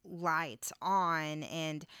lights on,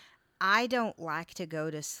 and I don't like to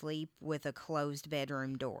go to sleep with a closed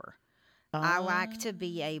bedroom door. I like to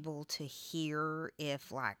be able to hear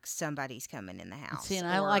if like somebody's coming in the house. See, and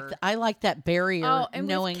I like that barrier. Oh, and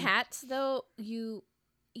knowing with cats though, you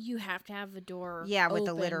have to have the door with the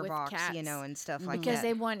open litter with box, cats and stuff like because that.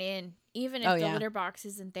 they want in. Even if Oh, the yeah. litter box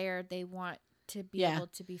isn't there, they want to be Yeah. able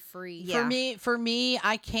to be free. Yeah. For me,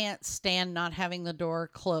 I can't stand not having the door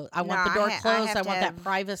closed. I want No, the door I closed. have I to want that have-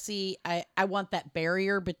 privacy. I want that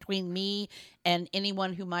barrier between me and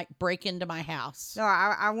anyone who might break into my house. No,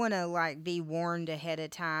 I want to like be warned ahead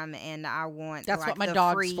of time, and I want That's like what my the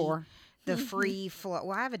dog's free, for. the free flow.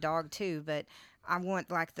 Well, I have a dog too, but I want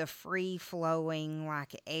like the free flowing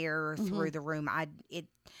like air through the room.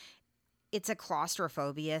 It's a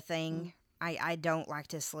claustrophobia thing. I don't like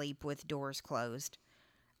to sleep with doors closed.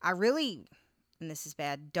 I really, and this is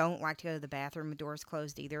bad, don't like to go to the bathroom with doors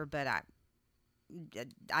closed either, but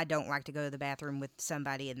I don't like to go to the bathroom with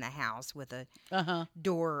somebody in the house with a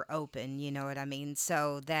door open, you know what I mean?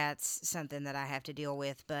 So that's something that I have to deal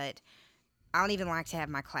with, but I don't even like to have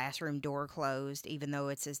my classroom door closed, even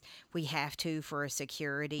though we have to for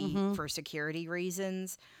security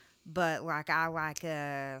reasons. But like I like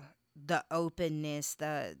the openness,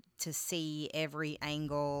 to see every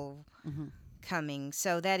angle coming.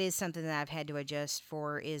 So that is something that I've had to adjust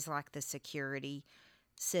for, is like the security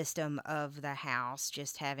system of the house,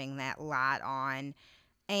 just having that light on.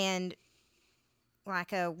 And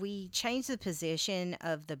like we changed the position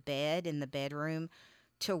of the bed in the bedroom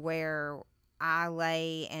to where I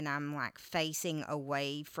lay and I'm like facing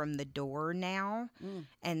away from the door now.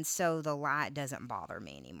 And so the light doesn't bother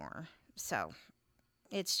me anymore. So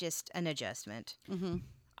it's just an adjustment.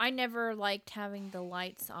 I never liked having the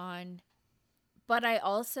lights on, but I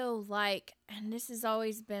also like, and this has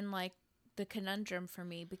always been like the conundrum for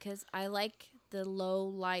me, because I like the low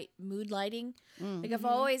light mood lighting. Like I've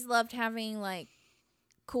always loved having like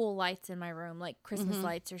cool lights in my room, like Christmas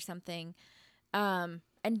lights or something.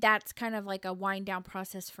 And that's kind of like a wind down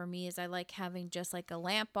process for me, is I like having just like a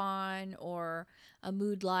lamp on or a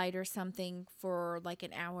mood light or something for like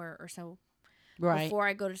an hour or so before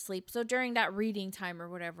I go to sleep. So during that reading time or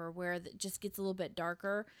whatever, where it just gets a little bit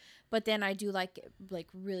darker, but then I do like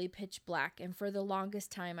really pitch black. And for the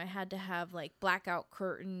longest time, I had to have like blackout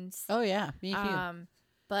curtains. Oh yeah, me too.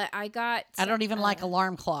 But I don't even like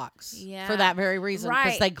alarm clocks. Yeah. For that very reason, because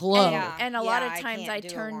right. they glow. And a lot of I times can't I do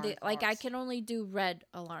turned alarm it, like I clocks. can only do red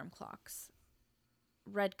alarm clocks.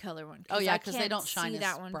 Red color one. Oh, yeah, I 'cause they can't don't shine see as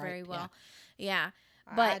that one bright, very yeah. well. Yeah.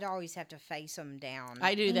 But I'd always have to face them down.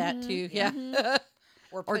 I do that too. Yeah.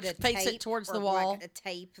 or or put a face it tape towards the or wall. like a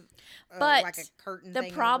tape, But like a curtain. the thing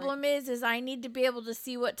over problem is I need to be able to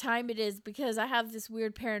see what time it is, because I have this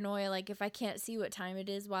weird paranoia. Like if I can't see what time it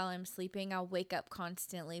is while I'm sleeping, I'll wake up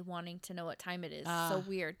constantly wanting to know what time it is. So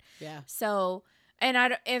weird. Yeah. So, and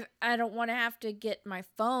if I don't want to have to get my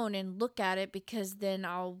phone and look at it, because then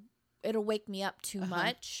it'll wake me up too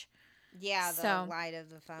much. Yeah, the So, light of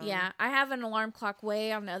the phone. Yeah, I have an alarm clock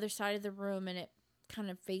way on the other side of the room, and it kind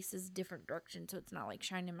of faces different direction, so it's not like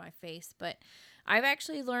shining in my face. But I've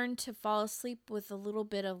actually learned to fall asleep with a little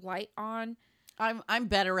bit of light on, I'm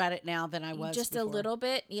better at it now than I was. just before. a little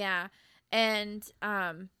bit, yeah. And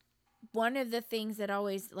one of the things that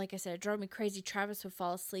always, like I said, drove me crazy, Travis would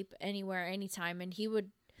fall asleep anywhere, anytime, and he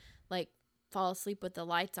would like fall asleep with the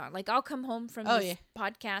lights on. Like I'll come home from this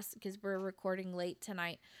podcast, because we're recording late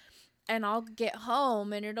tonight, and I'll get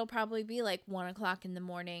home and it'll probably be like 1:00 in the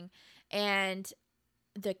morning, and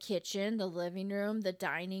the kitchen, the living room, the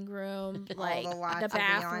dining room, like the lights the will be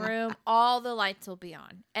on. bathroom, all the lights will be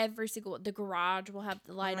on. Every single, the garage will have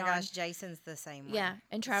the Oh light my on. gosh, Jason's the same way. Yeah,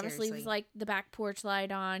 and Travis leaves Seriously. like the back porch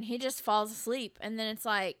light on. He just falls asleep, and then it's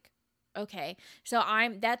like, okay. So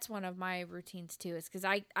that's one of my routines too, is because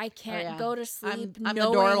I can't yeah. go to sleep I'm the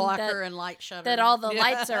knowing door locker that, and light shutter. that all the Yeah.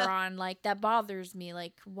 lights are on. Like that bothers me.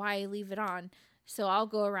 Like why leave it on? So I'll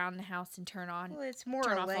go around the house and turn on. Well, it's more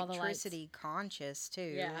turn off all the lights. electricity conscious too.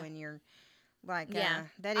 Yeah. When you're like, Yeah.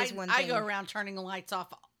 that is one I thing. go around turning the lights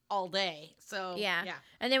off all day. So Yeah. yeah.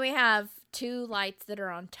 And then we have 2 lights that are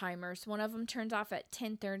on timers. One of them turns off at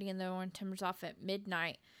 10:30, and the other one turns off at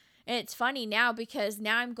midnight. And it's funny now, because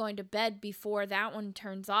now I'm going to bed before that one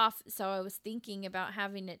turns off. So I was thinking about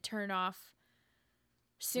having it turn off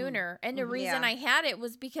sooner. And the reason Yeah. I had it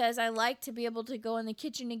was because I like to be able to go in the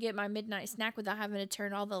kitchen and get my midnight snack without having to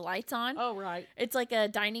turn all the lights on. Oh, right. It's like a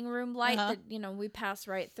dining room light Uh-huh. that, we pass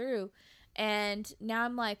right through. And now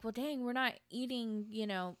I'm like, well, dang, we're not eating,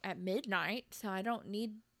 at midnight, so I don't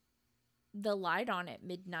need the light on at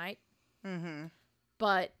midnight. Mm-hmm.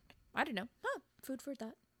 But I don't know. Food for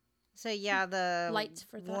thought. So yeah, the Lights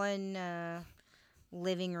for thought. one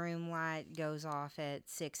living room light goes off at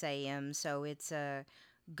 6 a.m. So it's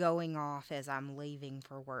going off as I'm leaving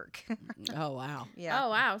for work. Oh, wow. Yeah. Oh,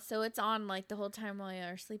 wow. So it's on like the whole time while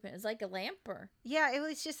you're sleeping. It's like a lamp or? Yeah, it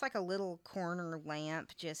was just like a little corner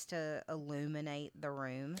lamp just to illuminate the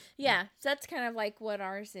room. Yeah. So that's kind of like what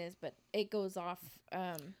ours is, but it goes off.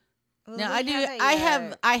 Well, Now we I do. have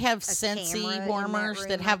a, I have a Scentsy camera in that warmers room,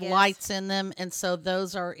 that I have guess. lights in them, and so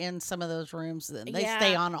those are in some of those rooms. And they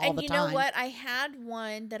stay on all and the you time. know what? I had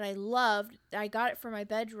one that I loved. I got it for my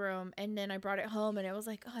bedroom, and then I brought it home, and it was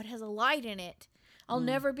like, oh, it has a light in it. I'll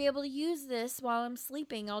never be able to use this while I'm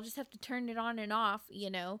sleeping. I'll just have to turn it on and off,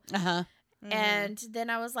 Uh huh. Mhm. And then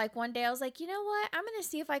I was like, one day I was like, you know what? I'm going to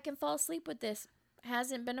see if I can fall asleep with this.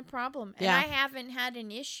 Hasn't been a problem. And Yeah. I haven't had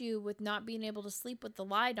an issue with not being able to sleep with the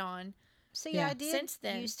light on. See, Yeah. I did Since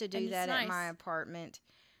then, used to and do it's that at my nice. apartment.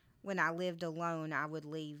 When I lived alone, I would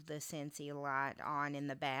leave the Scentsy light on in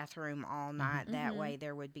the bathroom all night. That way,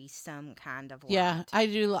 there would be some kind of light. Yeah, I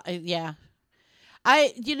do. Yeah,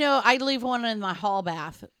 I leave one in my hall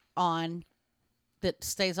bath on that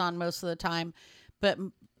stays on most of the time, but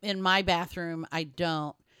in my bathroom I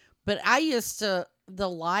don't. But I used to. The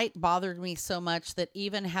light bothered me so much that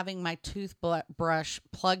even having my toothbrush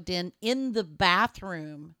plugged in the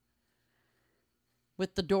bathroom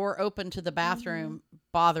with the door open to the bathroom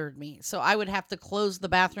bothered me. So I would have to close the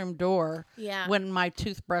bathroom door Yeah. when my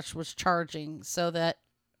toothbrush was charging so that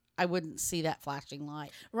I wouldn't see that flashing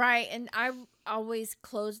light. Right. And I always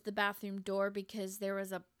closed the bathroom door because there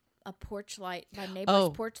was a porch light, my neighbor's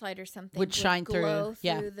porch light or something Would shine through, glow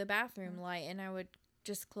yeah. through the bathroom light, and I would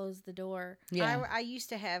just close the door Yeah. I used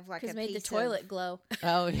to have like because a it made the piece toilet of glow.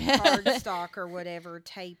 Oh, yeah. cardstock or whatever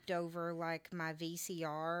taped over like my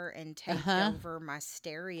VCR and taped Uh-huh. over my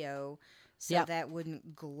stereo so Yep. that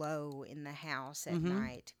wouldn't glow in the house at Mhm.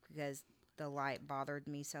 night because the light bothered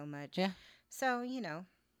me so much. Yeah. So,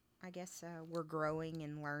 I guess we're growing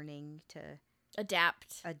and learning to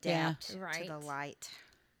Adapt. adapt to the Right. light.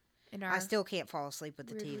 In I our still can't fall asleep with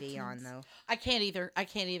the weird TV on routines. though. I can't either.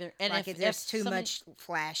 And Like if there's too somebody- much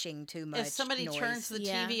flashing, too much if somebody noise. turns the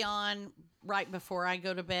Yeah. TV on right before I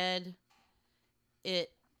go to bed, it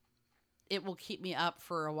will keep me up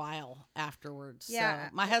for a while afterwards. Yeah.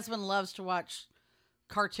 So my husband loves to watch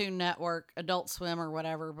Cartoon Network, Adult Swim, or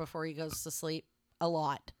whatever before he goes to sleep a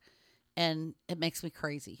lot, and it makes me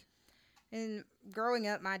crazy. And growing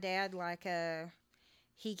up, my dad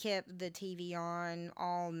he kept the TV on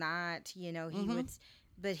all night. He would,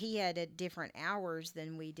 but he had at different hours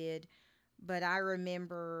than we did. But I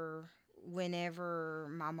remember whenever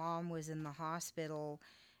my mom was in the hospital,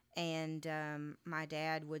 and my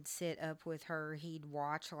dad would sit up with her, he'd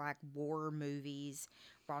watch like war movies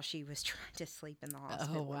while she was trying to sleep in the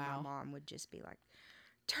hospital. wow. And my mom would just be like,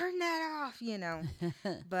 turn that off,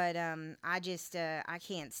 But I just I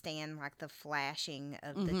can't stand like the flashing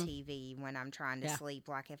of the TV when I'm trying to Yeah. sleep.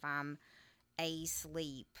 Like if I'm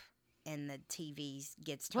asleep and the TV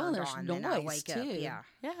gets Well, turned there's on, noise then I wake too. up. Yeah.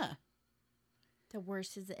 Yeah. The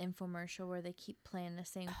worst is the infomercial where they keep playing the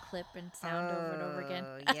same clip and sound over and over again.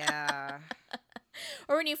 Oh, yeah.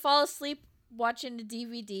 Or when you fall asleep watching a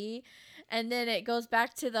DVD and then it goes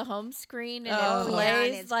back to the home screen and Oh, it yeah,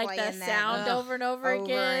 plays and it's like the playing that, sound ugh, over and over Over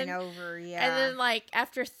again. and over, yeah. And then, like,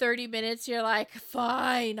 after 30 minutes, you're like,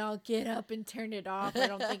 fine, I'll get up and turn it off. I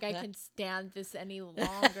don't think I can stand this any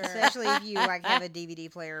longer. Especially if you like have a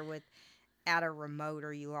DVD player without a remote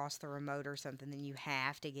or you lost the remote or something, then you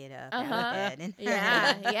have to get up out Uh-huh. of bed. And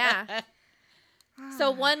Yeah, yeah.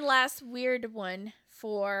 So, one last weird one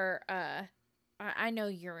for, I know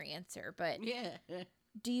your answer, but Yeah.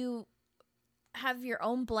 do you have your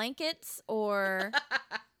own blankets or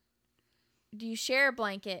do you share a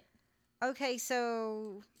blanket? Okay,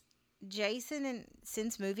 so Jason, and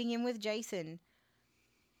since moving in with Jason,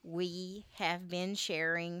 we have been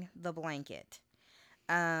sharing the blanket.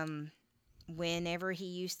 Whenever he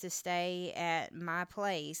used to stay at my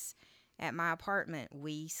place, at my apartment,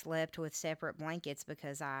 we slept with separate blankets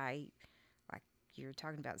because like you're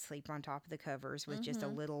talking about, sleep on top of the covers with just a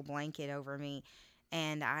little blanket over me.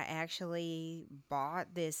 And I actually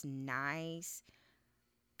bought this nice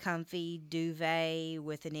comfy duvet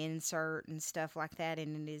with an insert and stuff like that,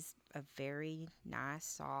 and it is a very nice,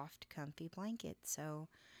 soft, comfy blanket. So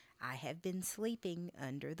I have been sleeping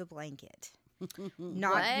under the blanket.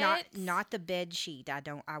 Not the bed sheet.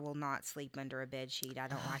 I will not sleep under a bed sheet. I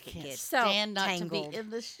don't like it Can't gets stand not tangled. to be in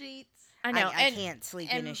the sheets. I know. I can't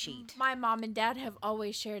sleep in a sheet. My mom and dad have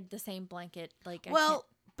always shared the same blanket. Like, Well,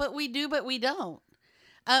 but we do, but we don't.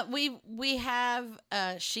 We have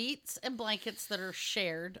sheets and blankets that are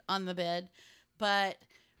shared on the bed, but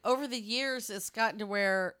over the years, it's gotten to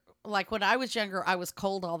where, like when I was younger, I was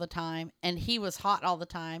cold all the time, and he was hot all the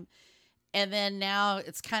time. And then now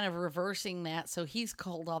it's kind of reversing that. So he's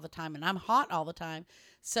cold all the time and I'm hot all the time.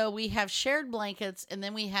 So we have shared blankets and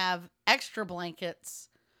then we have extra blankets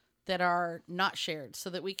that are not shared so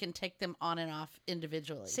that we can take them on and off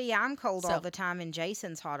individually. See, I'm cold all the time and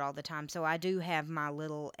Jason's hot all the time. So I do have my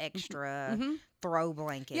little extra throw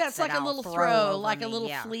blankets. Yeah, it's like that a little I'll throw, over like me. a little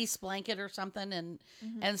fleece blanket or something.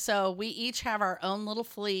 And so we each have our own little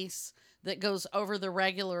fleece that goes over the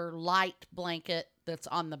regular light blanket that's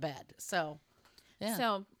on the bed. So, yeah.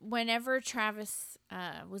 So whenever Travis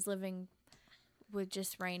was living with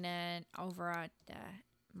just Raina over at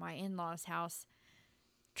my in-laws' house,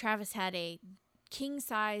 Travis had a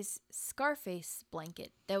king-size Scarface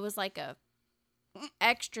blanket that was like a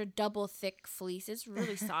extra double thick fleece. It's a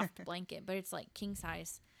really soft blanket, but it's like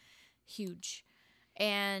king-size, huge.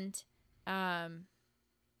 And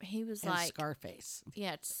he was and like... Scarface.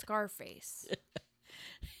 Yeah, it's Scarface.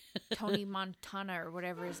 Tony Montana or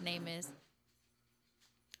whatever his name is.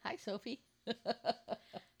 Hi, Sophie.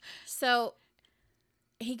 So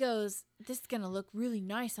he goes, "This is going to look really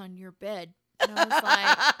nice on your bed." And I was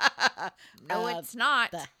like, "No, it's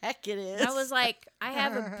not." The heck it is. And I was like, "I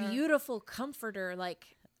have a beautiful comforter. Like,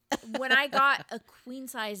 when I got a queen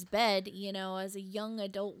size bed, you know, as a young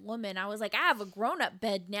adult woman, I was like, I have a grown up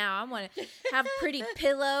bed now. I want to have pretty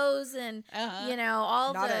pillows and, you know,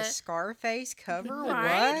 all Not the a Scarface cover, right?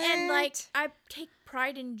 What? And like, I take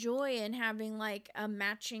pride and joy in having like a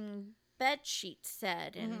matching bed sheet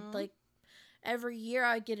set, and like every year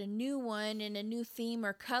I get a new one in a new theme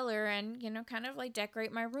or color, and you know, kind of like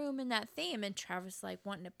decorate my room in that theme. And Travis like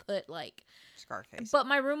wanting to put like Scarface. but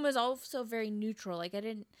my room was also very neutral. Like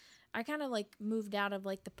I kind of like moved out of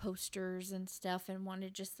like the posters and stuff and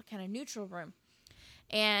wanted just the kind of neutral room.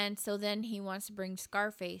 And so then he wants to bring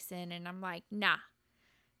Scarface in, and I'm like, nah,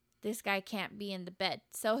 this guy can't be in the bed.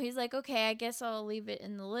 So he's like, okay, I guess I'll leave it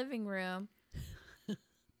in the living room.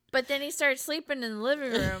 But then he starts sleeping in the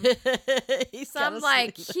living room. So I'm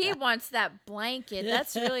like, he wants that blanket.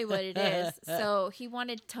 That's really what it is. So he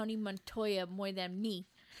wanted Tony Montoya more than me.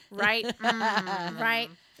 Right? Right?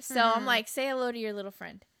 So I'm like, say hello to your little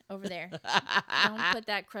friend over there. Don't put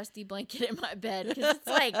that crusty blanket in my bed because it's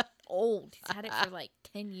like old. He's had it for like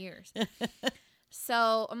 10 years.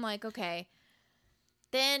 So I'm like, okay.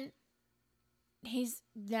 Then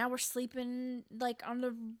now we're sleeping like on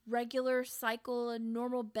the regular cycle and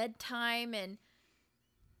normal bedtime, and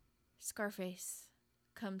Scarface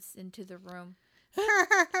comes into the room.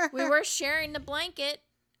 We were sharing the blanket,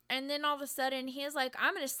 and then all of a sudden he's like,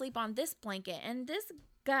 I'm going to sleep on this blanket. And this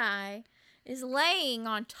guy is laying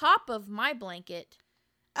on top of my blanket.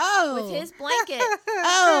 With his blanket.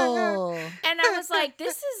 And I was like,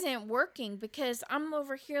 this isn't working because I'm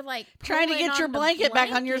over here like trying to get your blanket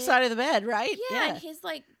back on your side of the bed, right? Yeah. And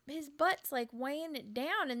his butt's like weighing it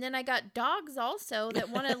down, and then I got dogs also that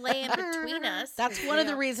want to lay in between us. That's one of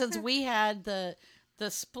the reasons we had the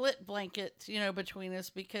split blanket, you know, between us,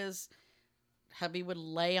 because hubby would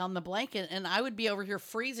lay on the blanket and I would be over here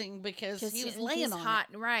freezing because he was laying on hot,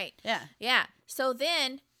 it. Right. Yeah. So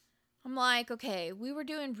then I'm like, okay, we were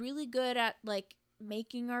doing really good at like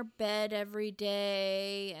making our bed every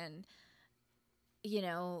day and, you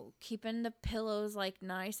know, keeping the pillows like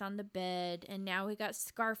nice on the bed. And now we got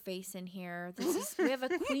Scarface in here. We have a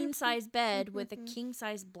queen size bed with a king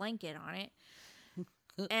size blanket on it.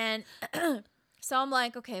 And so I'm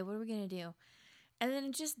like, okay, what are we going to do? And then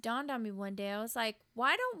it just dawned on me one day. I was like,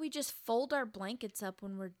 why don't we just fold our blankets up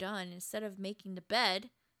when we're done instead of making the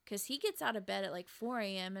bed? Because he gets out of bed at like 4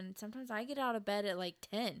 a.m. and sometimes I get out of bed at like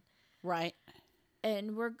 10. Right.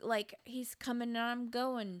 And we're like, he's coming and I'm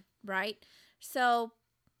going, right? So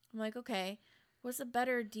I'm like, okay, what's a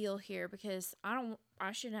better deal here? Because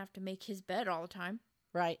I shouldn't have to make his bed all the time.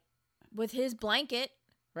 Right. With his blanket.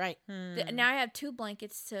 Right. Now I have 2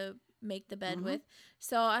 blankets to make the bed with.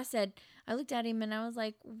 So I looked at him and I was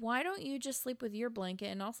like, why don't you just sleep with your blanket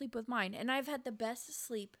and I'll sleep with mine? And I've had the best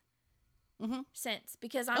sleep since,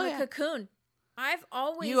 because I'm a cocoon. I've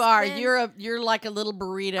always you're like a little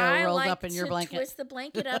burrito rolled up in your blanket. I twist the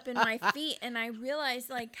blanket up in my feet, and I realized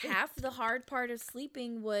like half the hard part of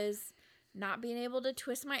sleeping was not being able to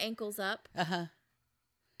twist my ankles up.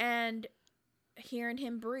 And hearing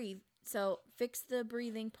him breathe. So fix the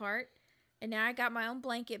breathing part. And now I got my own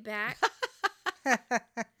blanket back.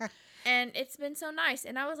 And it's been so nice.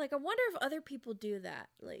 And I was like, I wonder if other people do that.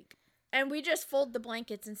 Like, and we just fold the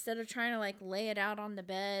blankets instead of trying to like lay it out on the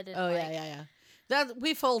bed. And, Oh like, yeah. That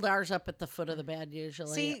we fold ours up at the foot of the bed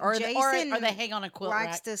usually, See, or Jason they hang on a quilt likes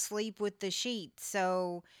rack. to sleep with the sheet,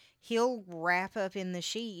 so he'll wrap up in the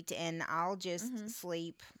sheet, and I'll just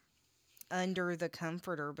sleep under the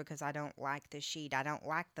comforter because I don't like the sheet. I don't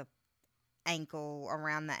like the ankle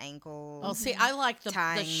around the ankle. Oh, see, I like the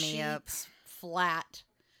Tying me up. sheets flat,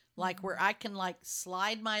 like where I can like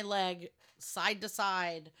slide my leg side to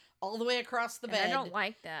side all the way across the and bed. I don't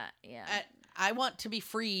like that. Yeah. I want to be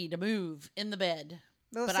free to move in the bed,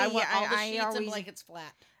 Well, but see, I want all the I sheets and always- blankets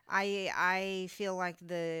flat. I feel like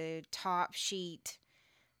the top sheet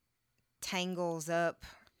tangles up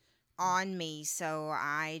on me, so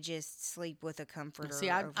I just sleep with a comforter. See,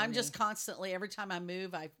 over I'm just me. constantly, every time I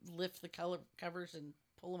move, I lift the covers and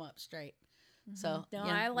pull them up straight. So no,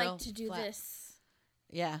 yeah, I like real to do flat. this.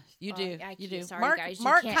 Yeah, you do. I You can't- do. Sorry, Mark, guys. You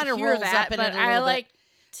Mark can't kind of hear rolls that, up in but it a little I bit. like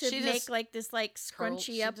to She make just like this like curls- scrunchy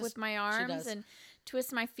she up just- with my she arms does. and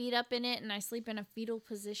twist my feet up in it, and I sleep in a fetal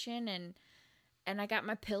position, and I got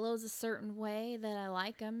my pillows a certain way that I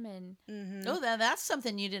like them, and Mhm. Oh, that's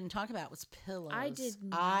something you didn't talk about was pillows. I did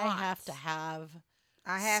I not. have to have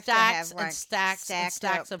I have to stacks have and like stacks and stacked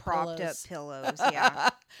stacks up, of propped pillows. up pillows. Yeah,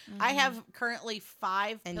 I have currently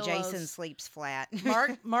 5 and pillows. Jason sleeps flat.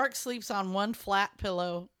 Mark sleeps on one flat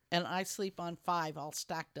pillow, and I sleep on 5 all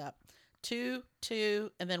stacked up. 2,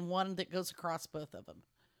 and then one that goes across both of them.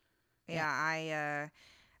 Yeah, I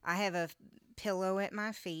have a pillow at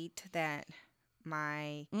my feet that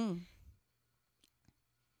my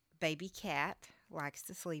baby cat likes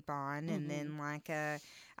to sleep on, and then like I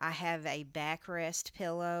have a backrest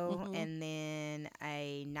pillow, and then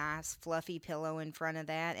a nice fluffy pillow in front of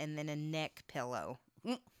that, and then a neck pillow.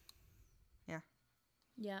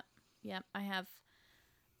 Yep. I have,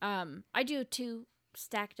 I do 2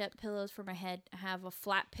 stacked up pillows for my head. I have a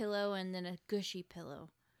flat pillow and then a gushy pillow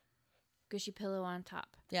on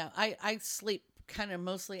top. Yeah, I sleep kind of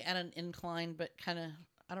mostly at an incline, but kind of,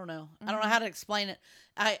 I don't know. I don't know how to explain it.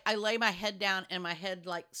 I lay my head down, and my head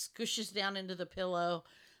like scooshes down into the pillow,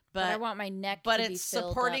 But I but want my neck but to be it's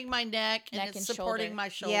filled supporting up. my neck, and Neck it's and supporting shoulder. my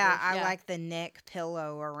shoulders. Yeah, I like the neck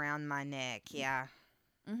pillow around my neck. Yeah.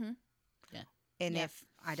 Mhm. Yeah. And Yeah. if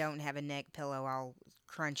I don't have a neck pillow, I'll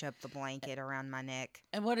crunch up the blanket around my neck.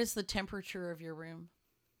 And what is the temperature of your room?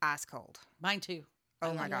 Ice cold. Mine too. Oh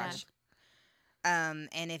I my like that. gosh.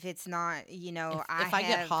 And if it's not, If I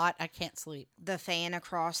get have hot, I can't sleep. the fan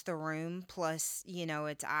across the room, plus,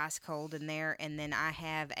 it's ice cold in there, and then I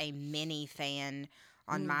have a mini fan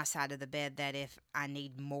on my side of the bed that if I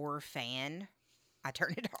need more fan, I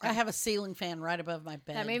turn it on. I have a ceiling fan right above my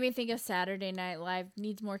bed. That made me think of Saturday Night Live.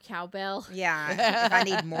 Needs more cowbell. Yeah, if I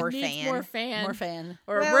need more Needs fan. more fan. more fan.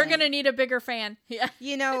 Or Well- we're gonna need a bigger fan. Yeah.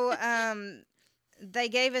 They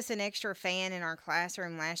gave us an extra fan in our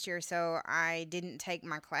classroom last year, so I didn't take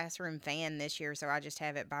my classroom fan this year, so I just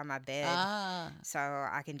have it by my bed. Ah, So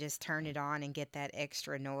I can just turn it on and get that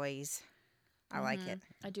extra noise. I like it.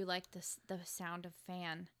 I do like the sound of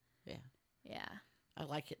fan. Yeah. Yeah. I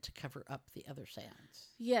like it to cover up the other sounds.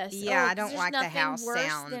 Yes. Yeah, I 'cause don't there's like the nothing house worse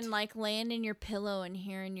sound. than like laying in your pillow and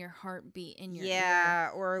hearing your heartbeat in your ear. Yeah,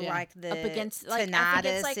 or Yeah. like the Up against like I think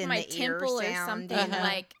tinnitus it's like in my the ear temple or sound, something you know?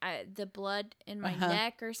 like the blood in my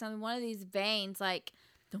neck or something. One of these veins like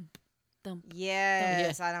thump thump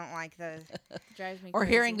Yes, I don't like those. drives me Or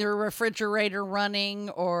crazy. hearing the refrigerator running,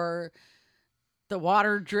 or the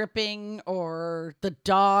water dripping, or the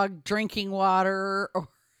dog drinking water, or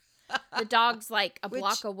the dog's like a Which-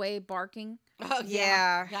 block away barking. oh,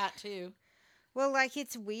 Yeah. that too. Well, like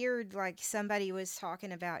it's weird. Like somebody was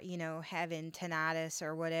talking about, having tinnitus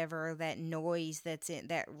or whatever, that noise that's in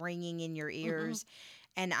that ringing in your ears.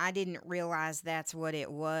 And I didn't realize that's what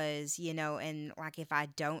it was, and like if I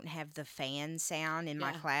don't have the fan sound in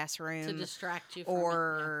my Yeah, classroom To distract you from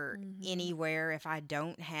or Mhm. anywhere, if I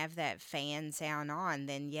don't have that fan sound on,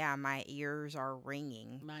 then yeah, my ears are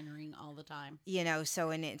ringing. mine ring all the time. So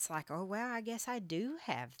and it's like, oh well, I guess I do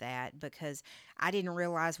have that because I didn't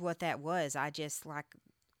realize what that was. I just like,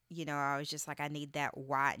 I was just like, I need that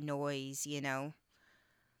white noise. Yeah.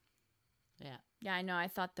 Yeah, I know. I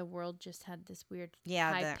thought the world just had this weird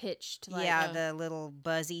Yeah, high pitched like the little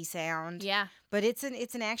buzzy sound. yeah. But it's an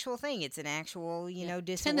actual thing. It's an actual disorder.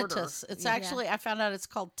 Tinnitus. It's Yeah. actually, I found out it's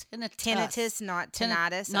called tinnitus. Tinnitus, not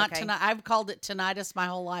tinnitus. Not okay. tinnitus. I've called it tinnitus my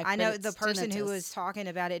whole life. I but know it's the person who tinnitus. was talking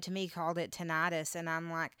about it to me called it tinnitus, and I'm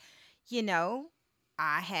like,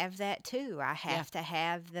 I have that too. I have to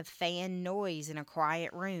have the fan noise in a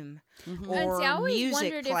quiet room, Mm-hmm. And or see, I always music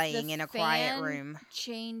wondered if playing the in a quiet fan room.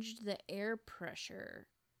 changed the air pressure,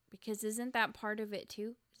 because isn't that part of it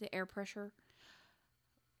too? The air pressure.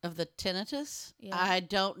 Of the tinnitus, Yeah. I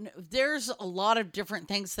don't know. There's a lot of different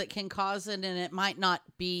things that can cause it, and it might not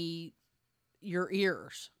be your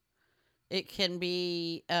ears. It can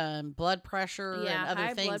be blood pressure Yeah, and other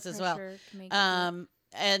high blood things as well. pressure can make it do-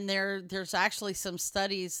 And there's actually some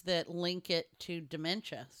studies that link it to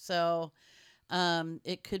dementia. So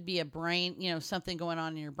it could be a brain, something going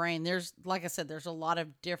on in your brain. There's, like I said, there's a lot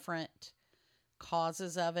of different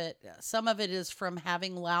causes of it. Some of it is from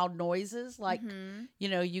having loud noises, like Mhm.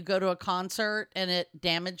 you go to a concert and it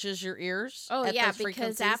damages your ears. Oh at yeah, those because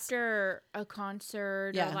frequencies. after a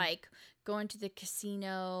concert Yeah. or like going to the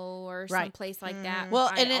casino or Right. someplace like that. Well,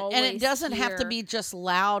 I and it always doesn't have to hear- be just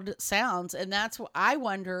loud sounds, and that's what I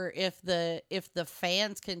wonder if the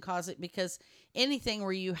fans can cause it, because anything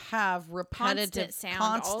where you have repetitive, Constant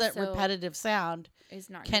sound also repetitive sound is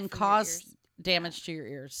not can good for your cause ears. damage to your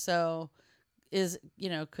ears. So,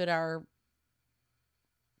 could our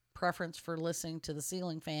preference for listening to the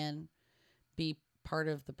ceiling fan be part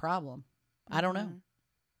of the problem? I don't know. Mhm.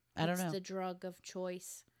 I don't It's know. the drug of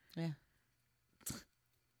choice. Yeah.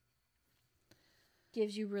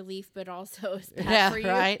 Gives you relief, but also is bad Yeah, for you.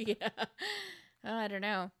 right. Yeah. I don't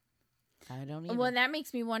know. I don't either. Well, and that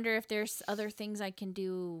makes me wonder if there's other things I can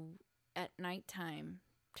do at nighttime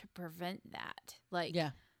to prevent that. Like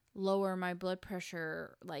yeah. lower my blood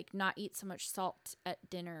pressure, like not eat so much salt at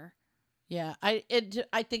dinner. Yeah, I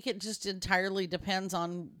think it just entirely depends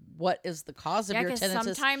on what is the cause of Yeah, your because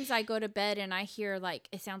tinnitus. sometimes I go to bed and I hear like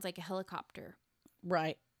it sounds like a helicopter.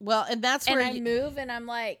 Right. Well, and that's And where I move and I'm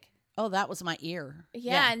like, oh, that was my ear.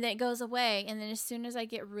 yeah, and then it goes away. And then as soon as I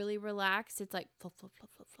get really relaxed, it's like flop, flop, flop,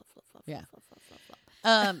 flop, flop, flop, flop, Yeah. flop, flop, flop, flop.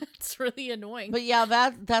 Um, It's really annoying. but yeah,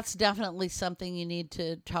 that's definitely something you need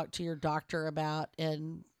to talk to your doctor about.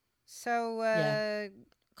 And So, Yeah.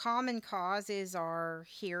 common causes are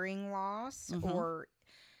hearing loss Mhm. or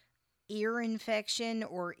ear infection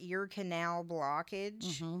or ear canal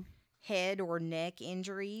blockage, mhm. head or neck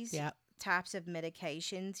injuries, Yep. types of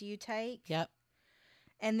medications you take, Yep.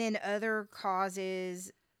 and then other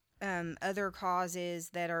causes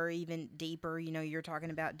that are even deeper. You're talking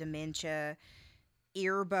about dementia,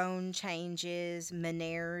 ear bone changes,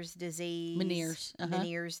 Meniere's disease, Meniere's, uh-huh.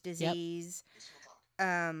 Meniere's disease,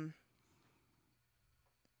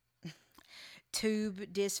 tube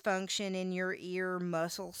dysfunction in your ear,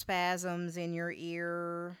 muscle spasms in your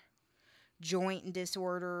ear, joint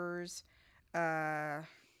disorders,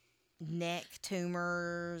 neck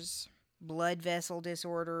tumors, blood vessel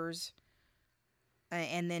disorders,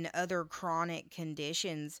 and then other chronic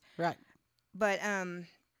conditions. Right. But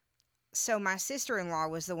so my sister-in-law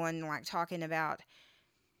was the one like talking about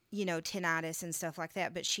tinnitus and stuff like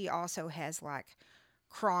that, but she also has like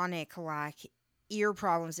chronic like ear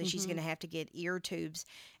problems that she's Mhm. going to have to get ear tubes.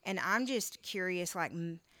 And I'm just curious, like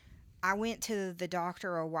I went to the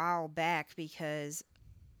doctor a while back because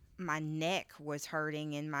my neck was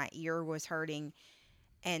hurting and my ear was hurting,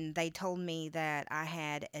 and they told me that I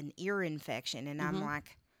had an ear infection, and I'm Mhm.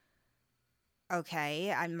 like,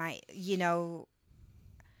 okay, I might,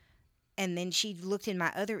 and then she looked in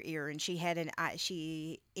my other ear and she had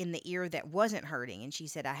she in the ear that wasn't hurting, and she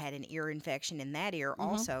said I had an ear infection in that ear Mhm.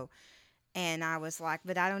 also. And I was like,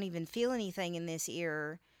 but I don't even feel anything in this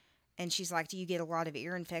ear. And she's like, do you get a lot of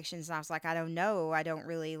ear infections? And I was like, I don't know. I don't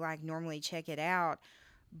really like normally check it out.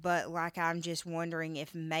 But like, I'm just wondering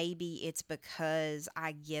if maybe it's because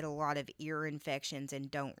I get a lot of ear infections and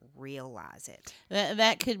don't realize it.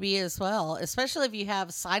 That could be as well, especially if you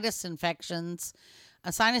have sinus infections.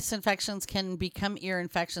 Sinus infections can become ear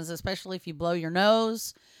infections, especially if you blow your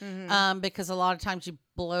nose, because a lot of times you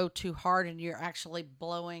blow too hard and you're actually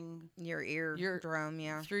blowing Your eardrum,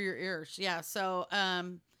 yeah. through your ears. Yeah. So,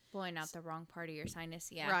 Blowing out the wrong part of your sinus.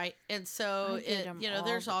 Yeah. right. And so, I get 'em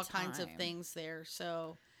there's all all the kinds of time. things there.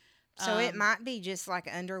 So, So it might be just like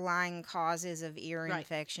underlying causes of ear Right.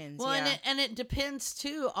 infections. well, yeah. and it depends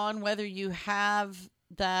too on whether you have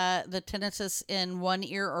the tinnitus in one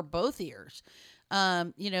ear or both ears.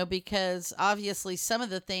 Because obviously some of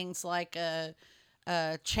the things like a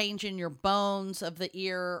change in your bones of the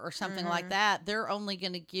ear or something like that, they're only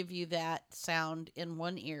going to give you that sound in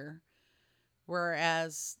one ear,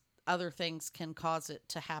 whereas other things can cause it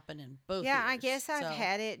to happen in both Yeah, I ears. guess I've So,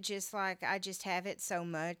 had it just like I just have it so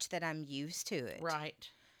much that I'm used to it. right.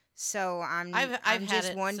 So I'm I've had just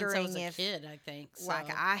it wondering since I was a if kid, I think. So.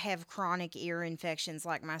 like I have chronic ear infections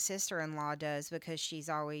like my sister-in-law does, because she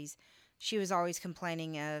was always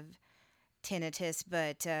complaining of tinnitus,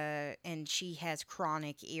 but and she has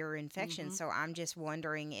chronic ear infection. Mhm. So I'm just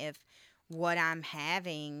wondering if what I'm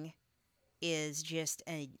having is just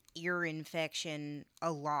an ear infection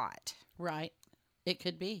a lot. Right. It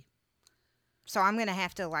could be. So I'm gonna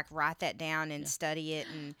have to like write that down and Yeah. study it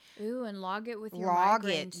and Ooh, and log it with your log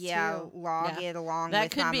it. migraines Yeah, too. log Yeah. it along That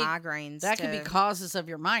with could my be- migraines. That could be to- causes of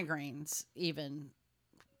your migraines, even,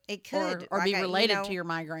 It could or like be I- related to your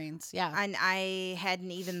migraines. Yeah. And I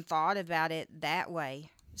hadn't even thought about it that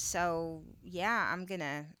way. So yeah, I'm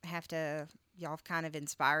gonna have to. Y'all have kind of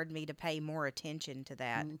inspired me to pay more attention to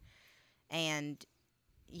that, Mm. and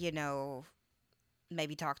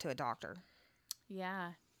maybe talk to a doctor.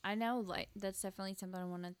 Yeah. I know, like, that's definitely something I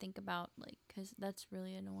want to think about, like, because that's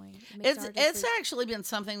really annoying. It makes it hard to It's sleep. actually been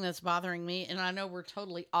something that's bothering me, and I know we're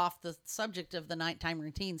totally off the subject of the nighttime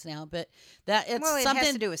routines now, but that it's Well, it something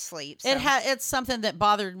has to do with sleep. So. it's something that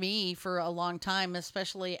bothered me for a long time,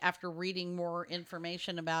 especially after reading more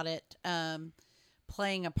information about it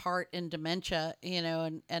playing a part in dementia,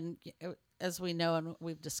 and as we know and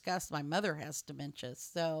we've discussed, my mother has dementia,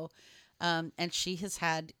 so and she has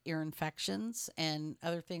had ear infections and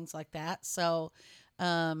other things like that. So,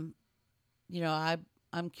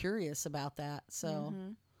 I'm curious about that. So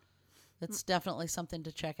Mhm. it's definitely something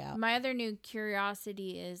to check out. My other new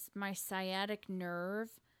curiosity is my sciatic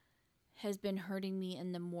nerve has been hurting me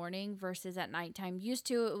in the morning versus at nighttime. Used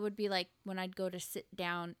to, it would be like when I'd go to sit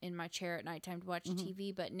down in my chair at nighttime to watch Mhm.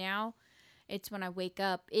 TV, but now it's when I wake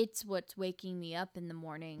up. It's what's waking me up in the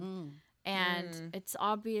morning. Mm. And it's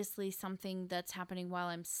obviously something that's happening while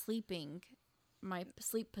I'm sleeping, my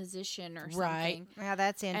sleep position or Right. something. Yeah,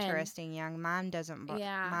 that's interesting, young. Mine doesn't.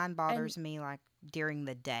 Yeah, Mine bothers me like during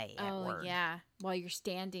the day at Oh, work. yeah. While you're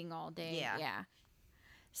standing all day. Yeah. Yeah.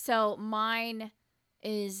 So mine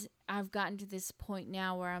is, I've gotten to this point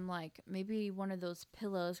now where I'm like, maybe one of those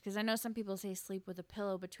pillows, because I know some people say sleep with a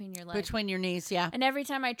pillow between your legs. Between your knees, yeah. And every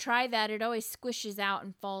time I try that, it always squishes out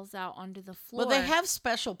and falls out onto the floor. Well, they have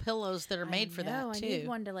special pillows that are I made for know, that too. I need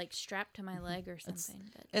one to like strap to my leg or It's- something.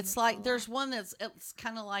 that It's doesn't like fall there's out. one it's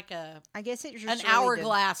kind of like I guess it's just an really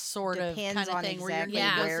hourglass sort of depends kind of on thing where your exactly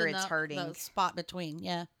knee goes where in it's the hurting. spot between.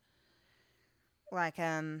 Yeah. Like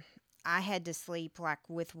I had to sleep like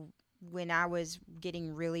with when I was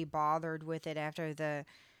getting really bothered with it after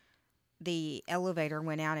the elevator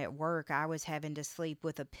went out at work. I was having to sleep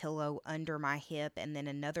with a pillow under my hip and then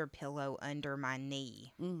another pillow under my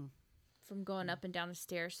knee. Mm. From going up and down the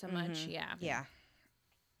stairs so much. Yeah. Yeah.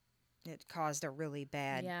 It caused a really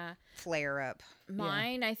bad Yeah. flare up.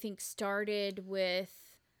 Mine, I think, started with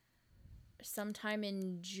sometime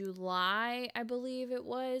in July, I believe it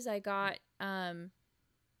was. I got,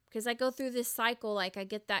 because I go through this cycle, like I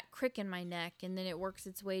get that crick in my neck and then it works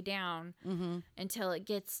its way down Mm-hmm. until it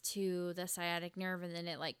gets to the sciatic nerve and then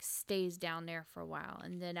it like stays down there for a while.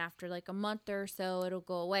 And then after like a month or so, it'll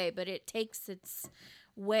go away, but it takes its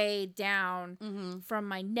way down Mm-hmm. from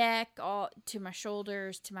my neck all to my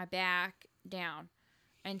shoulders to my back down.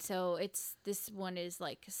 And so this one is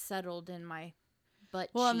like settled in my butt.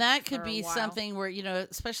 Well, and cheek that for could a be while. something where,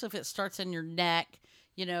 especially if it starts in your neck,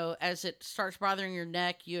 as it starts bothering your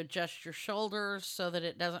neck, you adjust your shoulders so that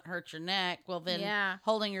it doesn't hurt your neck. Well, then Yeah.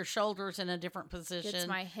 holding your shoulders in a different position Gets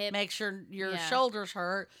my hip. makes your Yeah. shoulders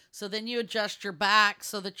hurt. So then you adjust your back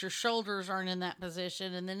so that your shoulders aren't in that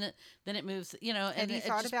position, and then it moves. And Have you it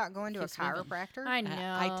thought just about going to a keeps moving. chiropractor? I know.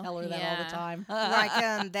 I tell her that all the yeah. time.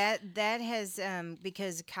 Like that has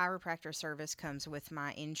because chiropractor service comes with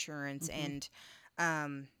my insurance Mhm.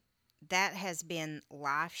 and that has been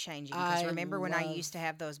life changing because I remember when I love- used to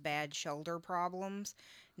have those bad shoulder problems.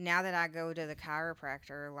 Now that I go to the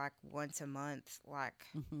chiropractor like once a month, like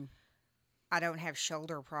Mhm. I don't have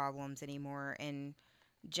shoulder problems anymore. And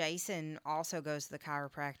Jason also goes to the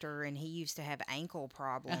chiropractor and he used to have ankle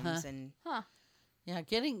problems and Yeah,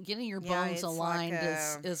 getting your Yeah, bones it's like aligned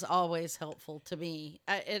a- is always helpful to me.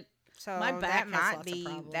 so My back that has might lots of be that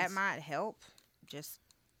problems. might help. Just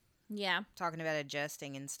Yeah. talking about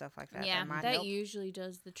adjusting and stuff like that. Yeah. that might That help. usually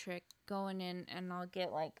does the trick. Going in and I'll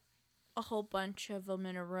get like a whole bunch of them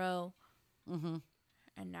in a row Mm-hmm.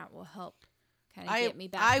 and that will help kind of get me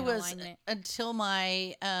back in alignment. Until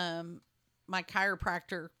my my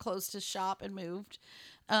chiropractor closed his shop and moved.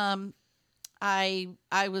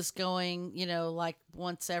 I was going, like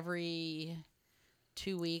once every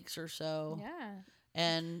 2 weeks or so, Yeah.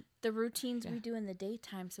 and The routines Yeah. we do in the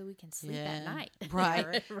daytime so we can sleep Yeah. at night. Right.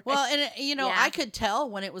 Right. Well, and Yeah. I could tell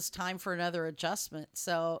when it was time for another adjustment.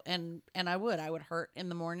 So, and I would hurt in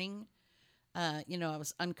the morning. I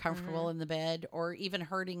was uncomfortable in the bed, or even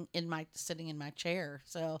hurting sitting in my chair.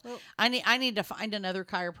 So Well- I need to find another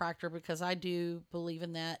chiropractor because I do believe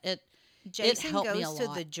in that. Jason helped me goes a to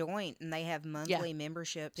lot. the Joint, and they have monthly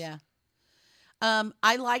memberships. Yeah.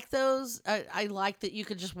 I like those. I like that you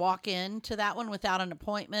could just walk into that one without an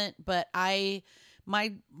appointment. But my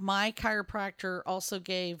chiropractor also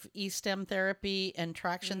gave e-stem therapy and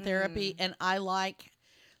traction therapy, and I like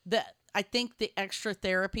that. I think the extra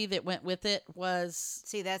therapy that went with it was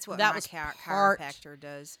See, that's what That my was part- chiropractor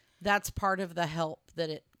does. that's part of the help that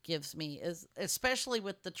it gives me, is especially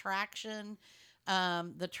with the traction.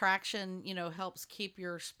 The traction, helps keep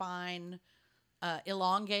your spine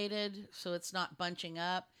elongated so it's not bunching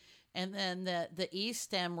up. And then the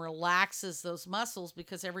E-stem relaxes those muscles,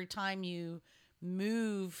 because every time you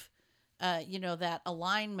move, that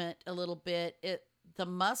alignment a little bit, the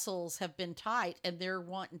muscles have been tight and they're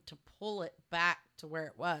wanting to pull it back to where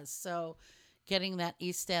it was. So getting that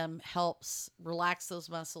E-stem helps relax those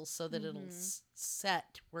muscles so that it'll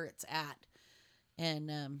set where it's at. And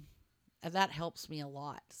that helps me a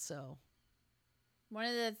lot. So One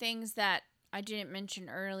of the things that I didn't mention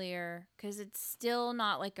earlier, because it's still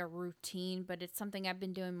not like a routine, but it's something I've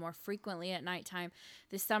been doing more frequently at nighttime.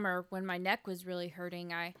 This summer, when my neck was really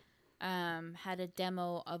hurting, I had a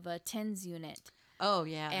demo of a TENS unit. Oh,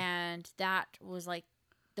 yeah. And that was like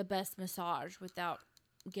the best massage without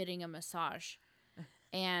getting a massage.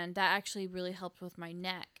 And that actually really helped with my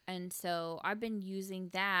neck. And so I've been using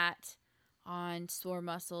that on sore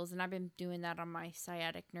muscles, and I've been doing that on my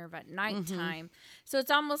sciatic nerve at nighttime. So it's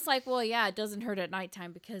almost like, well, yeah, it doesn't hurt at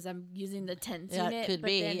nighttime because I'm using the TENS Yeah, unit. it could but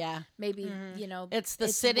be, then yeah. Maybe, It's the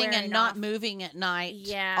sitting and wearing not off. moving at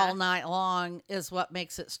night all night long is what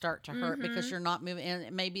makes it start to hurt, because you're not moving. And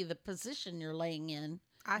it may be the position you're laying in.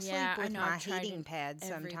 I sleep Yeah, I with know, my I've tried heating it pad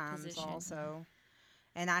every sometimes position. also.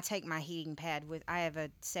 And I take my heating pad with, I have a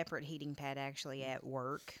separate heating pad actually at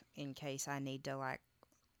work in case I need to like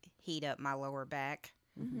heat up my lower back.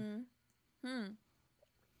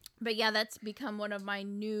 But yeah, that's become one of my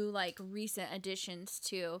new, like, recent additions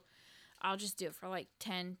to. I'll just do it for like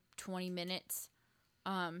 10, 20 minutes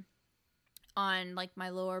on like my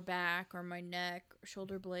lower back or my neck or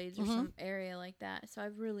shoulder blades or some area like that. So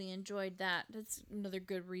I've really enjoyed that. That's another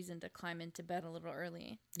good reason to climb into bed a little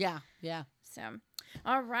early. Yeah, yeah. So,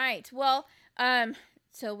 all right. Well,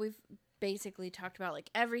 so we've basically talked about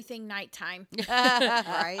like everything nighttime.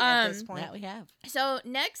 Right at this point. That we have. So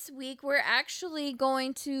next week we're actually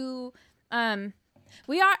going to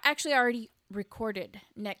we are actually already recorded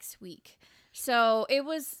next week. So it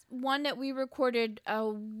was one that we recorded a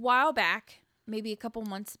while back, maybe a couple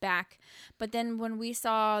months back. But then when we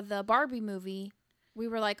saw the Barbie movie, we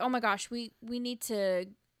were like, "Oh my gosh, we need to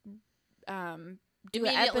do an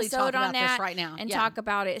Immediately talk episode about on this that right now. and Yeah. talk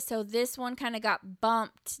about it." So this one kind of got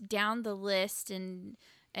bumped down the list and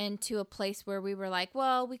to a place where we were like,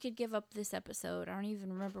 well, we could give up this episode. I don't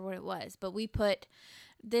even remember what it was, but we put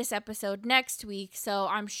this episode next week. So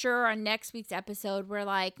I'm sure on next week's episode, we're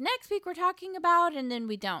like, next week we're talking about, and then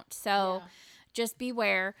we don't. So just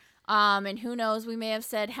beware. And who knows, we may have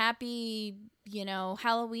said happy,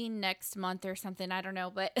 Halloween next month or something. I don't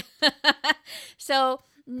know. But so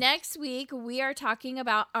next week we are talking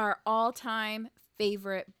about our all-time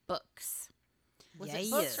favorite books. Was Yeah,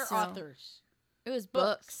 it books or so- authors? It was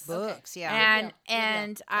books. Books, yeah.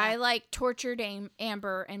 And Yeah. I like tortured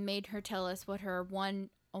Amber and made her tell us what her one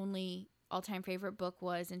only all-time favorite book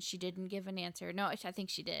was, and she didn't give an answer. No, I think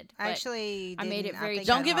she did. but- Actually, I made it didn't. very think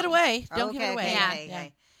Don't I give it talked- away. Don't give it Okay, away. okay, Yeah. okay,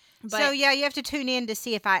 okay. but So yeah, you have to tune in to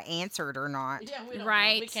see if I answered or not. Yeah, we don't know.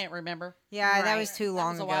 Right. We can't remember. Yeah, that Right. was too That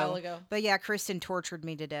long was a ago. while ago. But yeah, Kristen tortured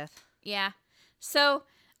me to death. yeah. So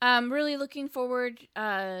really looking forward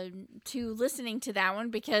to listening to that one,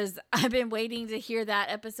 because I've been waiting to hear that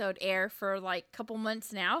episode air for like a couple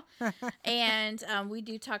months now. And we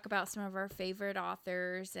do talk about some of our favorite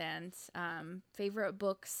authors and favorite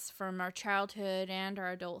books from our childhood and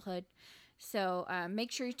our adulthood. So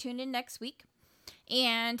make sure you tune in next week.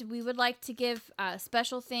 And we would like to give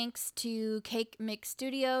special thanks to Cake Mix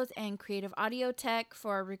Studios and Creative Audio Tech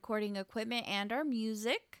for our recording equipment and our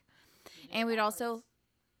music. And we'd also...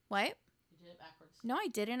 What? You did it backwards. No, I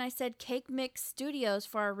didn't. I said Cake Mix Studios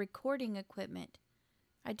for our recording equipment.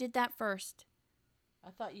 I did that first. I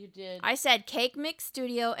thought you did. I said Cake Mix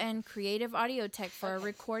Studio and Creative Audio Tech for our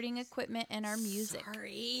recording equipment and our music.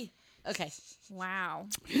 Sorry. Okay. Wow.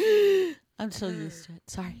 I'm so used to it.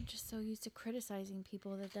 Sorry. I'm just so used to criticizing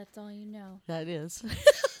people that's all you know. That is.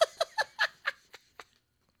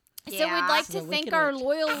 So Yeah. we'd like The to thank Wicked our Witch.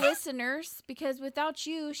 loyal listeners, because without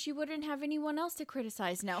you, she wouldn't have anyone else to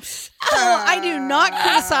criticize. No. Oh, I do not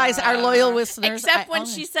criticize our loyal listeners. Except I when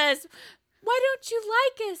only- she says, why why don't you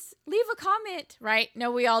like us? Leave a comment. Right?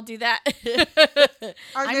 No, we all do that.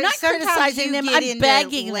 I'm not sometimes criticizing you them. get I'm into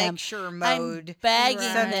begging them. lecture mode. I'm begging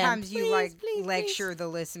them. Sometimes you Please, please, lecture the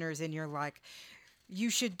listeners, and you're like, you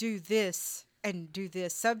should do this and do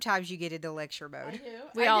this. Sometimes you get into lecture mode.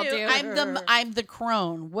 We all do. I'm the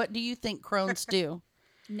crone. What do you think crones do?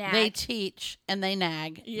 Nag. They teach and they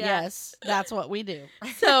nag. Yeah. Yes, that's what we do.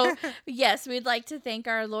 So, yes, we'd like to thank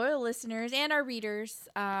our loyal listeners and our readers.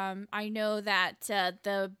 I know that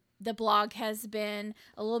the blog has been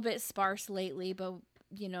a little bit sparse lately, but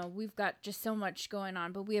we've got just so much going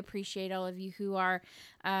on. But we appreciate all of you who are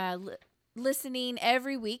listening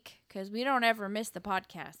every week, because we don't ever miss the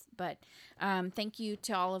podcast. But thank you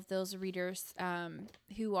to all of those readers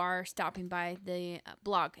who are stopping by the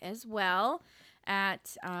blog as well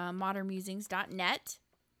at modernmusings.net.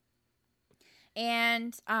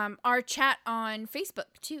 And our chat on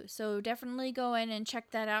Facebook too. So definitely go in and check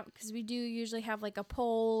that out, because we do usually have like a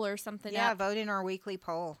poll or something. Yeah, up. vote in our weekly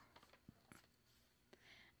poll.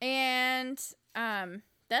 And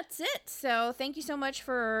that's it. So thank you so much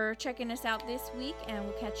for checking us out this week, and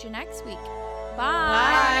we'll catch you next week.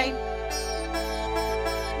 Bye. Bye.